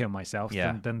makes me kill myself,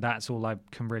 Yeah. then that's all I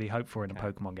can really hope for in a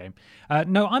Pokemon game.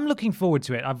 No, I'm looking forward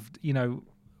to it.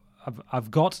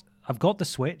 I've got the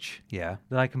Switch Yeah.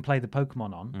 that I can play the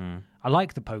Pokemon on. I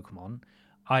like the Pokemon.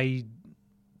 I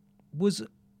was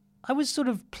sort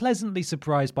of pleasantly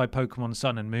surprised by Pokemon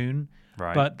Sun and Moon,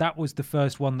 Right. but that was the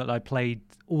first one that I played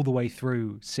all the way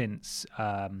through since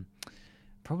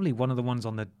probably one of the ones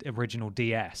on the original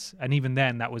DS. And even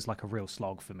then, that was like a real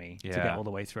slog for me to get Yeah. all the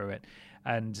way through it.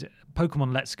 And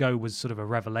Pokemon Let's Go was sort of a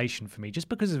revelation for me just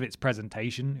because of its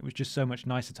presentation. It was just so much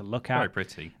nicer to look at. Very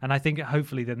pretty. And I think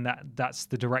hopefully then that's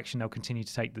the direction they'll continue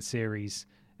to take the series,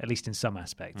 at least in some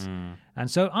aspects. And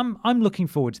so I'm looking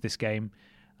forward to this game.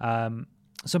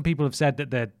 Some people have said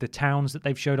that the towns that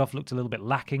they've showed off looked a little bit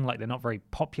lacking, like they're not very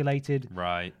populated.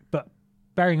 Right. But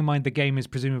bearing in mind the game is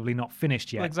presumably not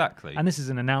finished yet. Well, exactly. And this is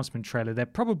an announcement trailer. They're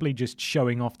probably just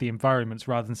showing off the environments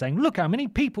rather than saying, look how many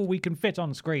people we can fit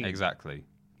on screen. Exactly.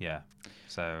 Yeah.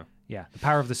 So Yeah, the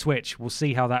power of the Switch. We'll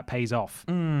see how that pays off.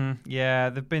 yeah,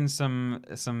 there've been some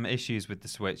issues with the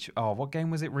Switch. Oh, what game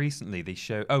was it recently? They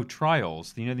show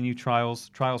Trials. You know the new Trials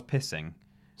Pissing.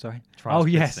 Sorry? Trials Oh,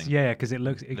 yes. Pissing. Yeah, because it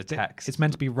looks... The text It's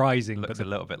meant to be rising, looks but a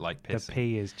little bit like the pissing.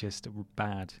 P is just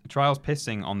bad. Trials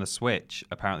Pissing on the Switch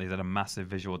apparently had a massive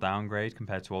visual downgrade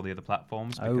compared to all the other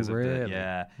platforms because of really?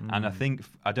 and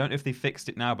I don't know if they fixed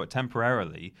it now, but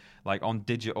temporarily, like on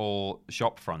digital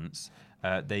shop fronts,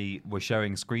 they were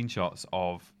showing screenshots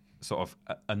of sort of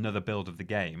another build of the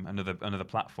game, another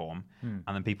platform, and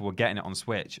then people were getting it on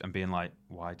Switch and being like,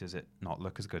 why does it not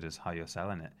look as good as how you're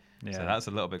selling it? Yeah. So that's a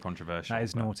little bit controversial. That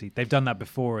is but- naughty. They've done that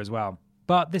before as well.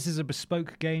 But this is a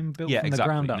bespoke game built from the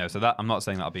ground up. No, so that I'm not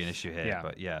saying that'll be an issue here, Yeah.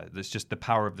 but yeah, there's just the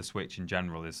power of the Switch in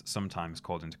general is sometimes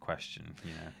called into question.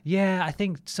 You know, Yeah, I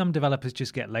think some developers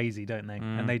just get lazy, don't they?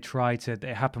 And they try to. It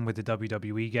happened with the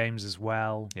WWE games as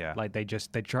well. Yeah. like they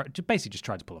basically just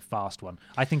tried to pull a fast one.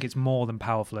 I think it's more than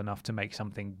powerful enough to make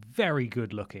something very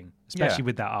good looking, especially Yeah.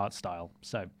 with that art style.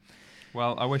 So,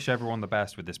 well, I wish everyone the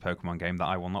best with this Pokemon game that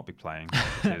I will not be playing.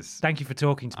 Because thank you for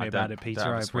talking to me I about don't- it, Peter. don't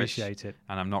have I a Switch, appreciate it.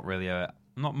 and I'm not really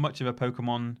not much of a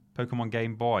Pokemon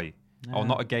Game Boy. Oh,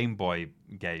 not a Game Boy.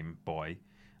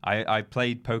 I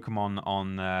played Pokemon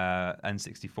on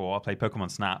N64. I played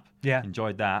Pokemon Snap. Yeah.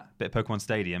 Enjoyed that. Bit of Pokemon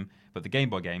Stadium. But the Game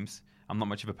Boy games, I'm not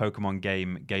much of a Pokemon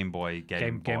Game Boy.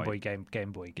 Game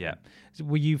Boy. Yeah. So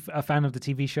were you a fan of the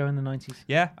TV show in the 90s?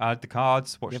 Yeah, I had the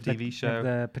cards, You watched have the TV you show, have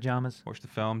the pajamas? watched the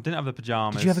film. Didn't have the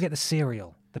pajamas. Did you ever get the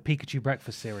cereal? The Pikachu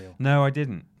breakfast cereal? No, I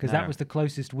didn't. Because that was the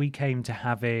closest we came to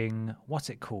having. What's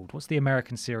it called? What's the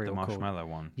American cereal the called? marshmallow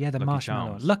one. Yeah, the Lucky marshmallow.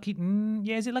 Charms. Lucky.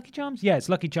 Yeah, is it Lucky Charms? Yeah, it's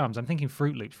Lucky Charms. I'm thinking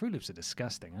Fruit Loops. Fruit Loops are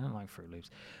disgusting. I don't like Fruit Loops.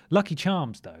 Lucky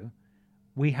Charms, though,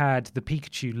 we had the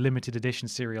Pikachu limited edition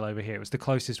cereal over here. It was the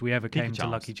closest we ever came to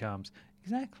Charms. Lucky Charms.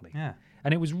 Exactly. Yeah.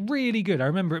 And it was really good. I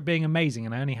remember it being amazing,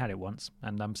 and I only had it once,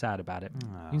 and I'm sad about it. You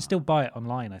can still buy it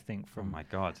online, I think, Oh from my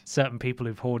god. certain people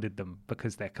who've hoarded them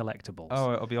because they're collectibles.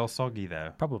 Oh, it'll be all soggy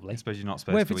though. Probably. I suppose you're not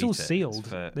supposed Well, if to it's eat all it. sealed,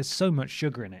 for- there's so much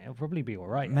sugar in it, it'll probably be all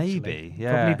right. Maybe, actually.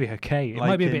 yeah. Probably be okay. It Like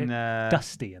might be a bit in,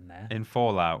 dusty in there. in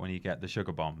Fallout when you get the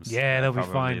sugar bombs. Yeah, they'll be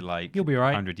Probably fine. Like You'll be all right.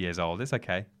 100 years old. It's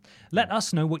okay. Let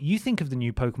us know what you think of the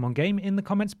new Pokemon game in the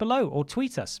comments below, or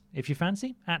tweet us if you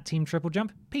fancy at Team Triple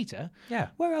Jump. Peter, Yeah.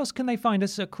 where else can they find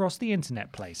us across the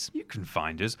internet place? You can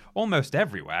find us almost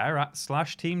everywhere at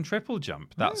 /Team Triple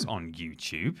Jump. Hmm. That's on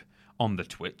YouTube, on the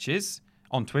Twitches,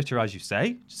 on Twitter, as you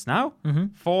say just now,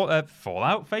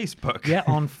 Fallout, Facebook. Yeah,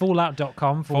 on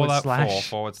fallout.com Fallout 4//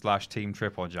 4 /Team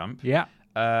Triple Jump. Yeah.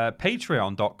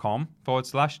 Patreon.com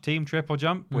 /Team Triple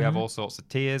Jump. We Mm-hmm. have all sorts of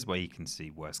tiers where you can see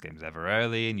Worst Games Ever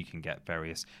early, and you can get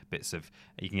various bits of,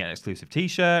 you can get an exclusive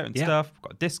t-shirt and Yeah. stuff. We've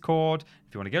got a Discord.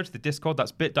 If you want to go to the Discord,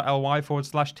 that's bit.ly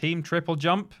 /Team Triple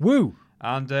Jump. Woo!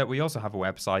 And we also have a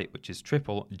website, which is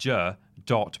triplej.mp.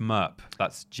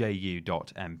 That's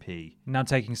ju.mp. Now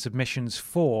taking submissions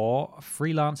for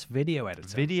freelance video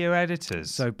editor. Video editors.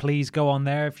 So please go on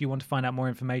there if you want to find out more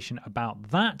information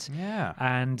about that. Yeah.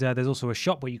 And there's also a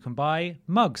shop where you can buy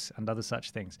mugs and other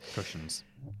such things. Cushions.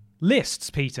 Lists,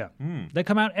 Peter. They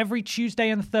come out every Tuesday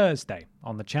and Thursday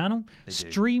on the channel.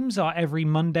 Streams are every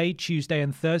Monday, Tuesday,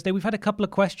 and Thursday. We've had a couple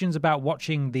of questions about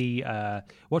watching the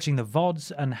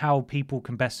VODs and how people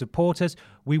can best support us.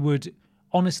 We would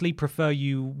honestly prefer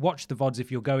you watch the VODs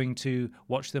if you're going to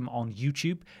watch them on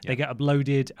YouTube. They get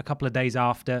uploaded a couple of days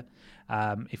after.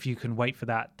 If you can wait for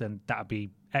that, then that would be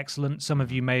excellent. Some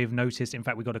of you may have noticed, in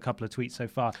fact, we got a couple of tweets so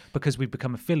far, because we've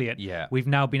become affiliate. Yeah. We've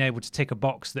now been able to tick a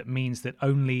box that means that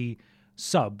only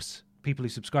subs, people who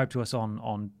subscribe to us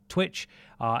on Twitch,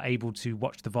 are able to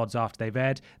watch the VODs after they've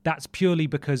aired. That's purely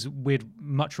because we'd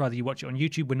much rather you watch it on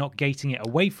YouTube. We're not gating it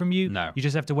away from you. No. You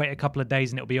just have to wait a couple of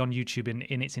days and it'll be on YouTube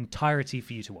in its entirety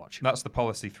for you to watch. That's the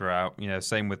policy throughout.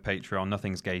 Same with Patreon.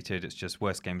 Nothing's gated. It's just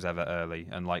worst games ever early.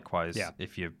 And likewise,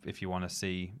 if you want to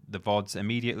see the VODs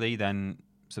immediately, then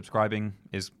subscribing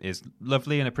is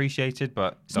lovely and appreciated,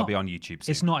 but they'll be on YouTube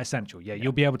soon. It's not essential. Yeah,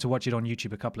 you'll be able to watch it on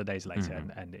YouTube a couple of days later,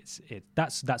 and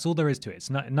that's all there is to it. It's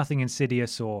nothing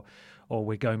insidious or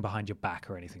we're going behind your back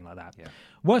or anything like that. Yeah.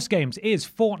 Worst Games is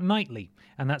fortnightly,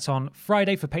 and that's on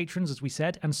Friday for patrons, as we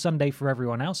said, and Sunday for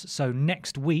everyone else. So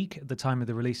next week, at the time of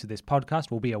the release of this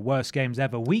podcast, will be a Worst Games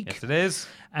Ever week. Yes, it is.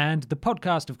 And the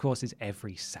podcast, of course, is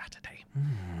every Saturday.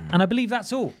 And I believe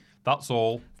that's all. That's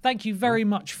all. Thank you very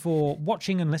much for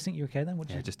watching and listening. You okay then?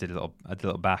 I just did a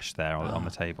little bash there on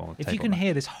the table. If you can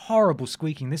hear this horrible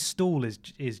squeaking, this stool is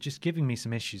just giving me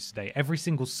some issues today. Every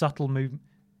single subtle movement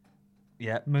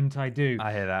I do,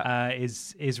 I hear that,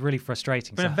 is really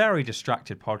frustrating. It's been a very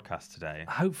distracted podcast today.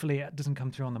 Hopefully it doesn't come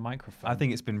through on the microphone. I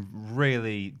think it's been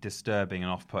really disturbing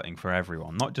and off-putting for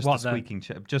everyone. Not just the squeaking,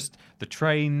 just the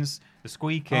trains, the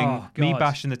squeaking, me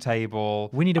bashing the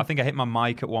table. I think I hit my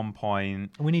mic at one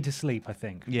point. We need to sleep, I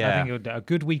think. Yeah. I think a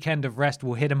good weekend of rest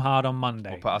will hit him hard on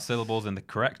Monday. We'll put our syllables in the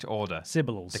correct order.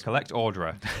 Syllables. The correct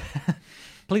order.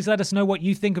 Please let us know what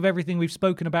you think of everything we've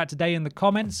spoken about today in the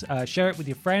comments. Share it with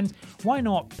your friends. Why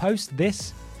not post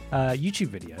this YouTube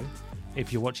video,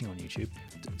 if you're watching on YouTube,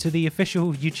 to the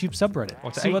official YouTube subreddit?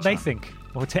 Or to see what 8chan. they think.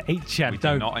 Or to 8chan. We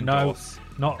do not endorse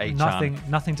 8chan.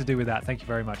 Nothing to do with that. Thank you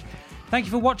very much. Thank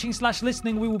you for watching /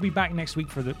 listening. We will be back next week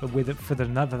for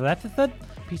another episode.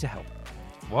 Peter, help.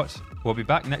 What? We'll be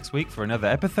back next week for another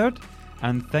episode.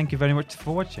 And thank you very much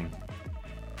for watching.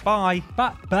 Bye.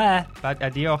 Bye. Bye.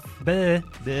 Adios. Bye.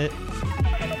 Bye.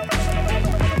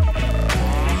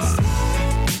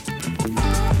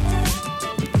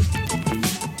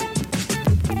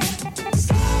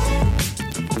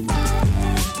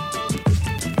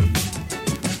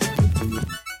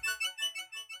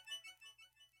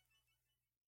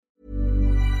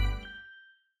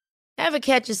 Ever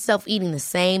catch yourself eating the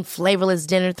same flavorless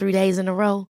dinner 3 days in a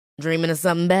row? Dreaming of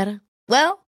something better?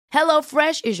 Well,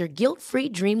 HelloFresh is your guilt-free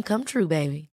dream come true,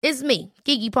 baby. It's me,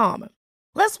 Keke Palmer.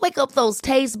 Let's wake up those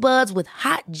taste buds with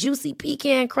hot, juicy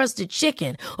pecan-crusted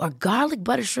chicken or garlic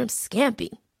butter shrimp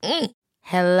scampi.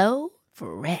 Hello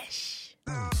Fresh.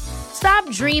 Stop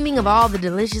dreaming of all the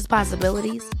delicious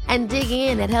possibilities and dig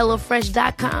in at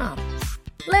HelloFresh.com.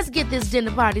 Let's get this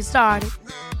dinner party started.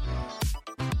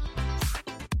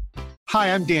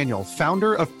 Hi, I'm Daniel,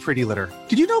 founder of Pretty Litter.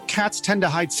 Did you know cats tend to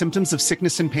hide symptoms of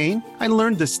sickness and pain? I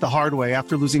learned this the hard way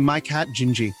after losing my cat,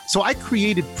 Gingy. So I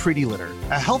created Pretty Litter,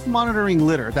 a health monitoring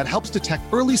litter that helps detect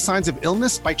early signs of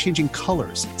illness by changing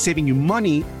colors, saving you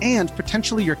money and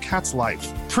potentially your cat's life.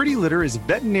 Pretty Litter is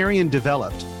veterinarian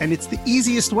developed, and it's the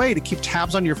easiest way to keep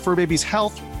tabs on your fur baby's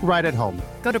health right at home.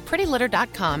 Go to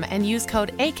prettylitter.com and use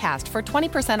code ACAST for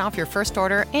 20% off your first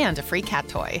order and a free cat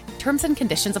toy. Terms and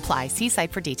conditions apply. See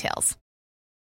site for details.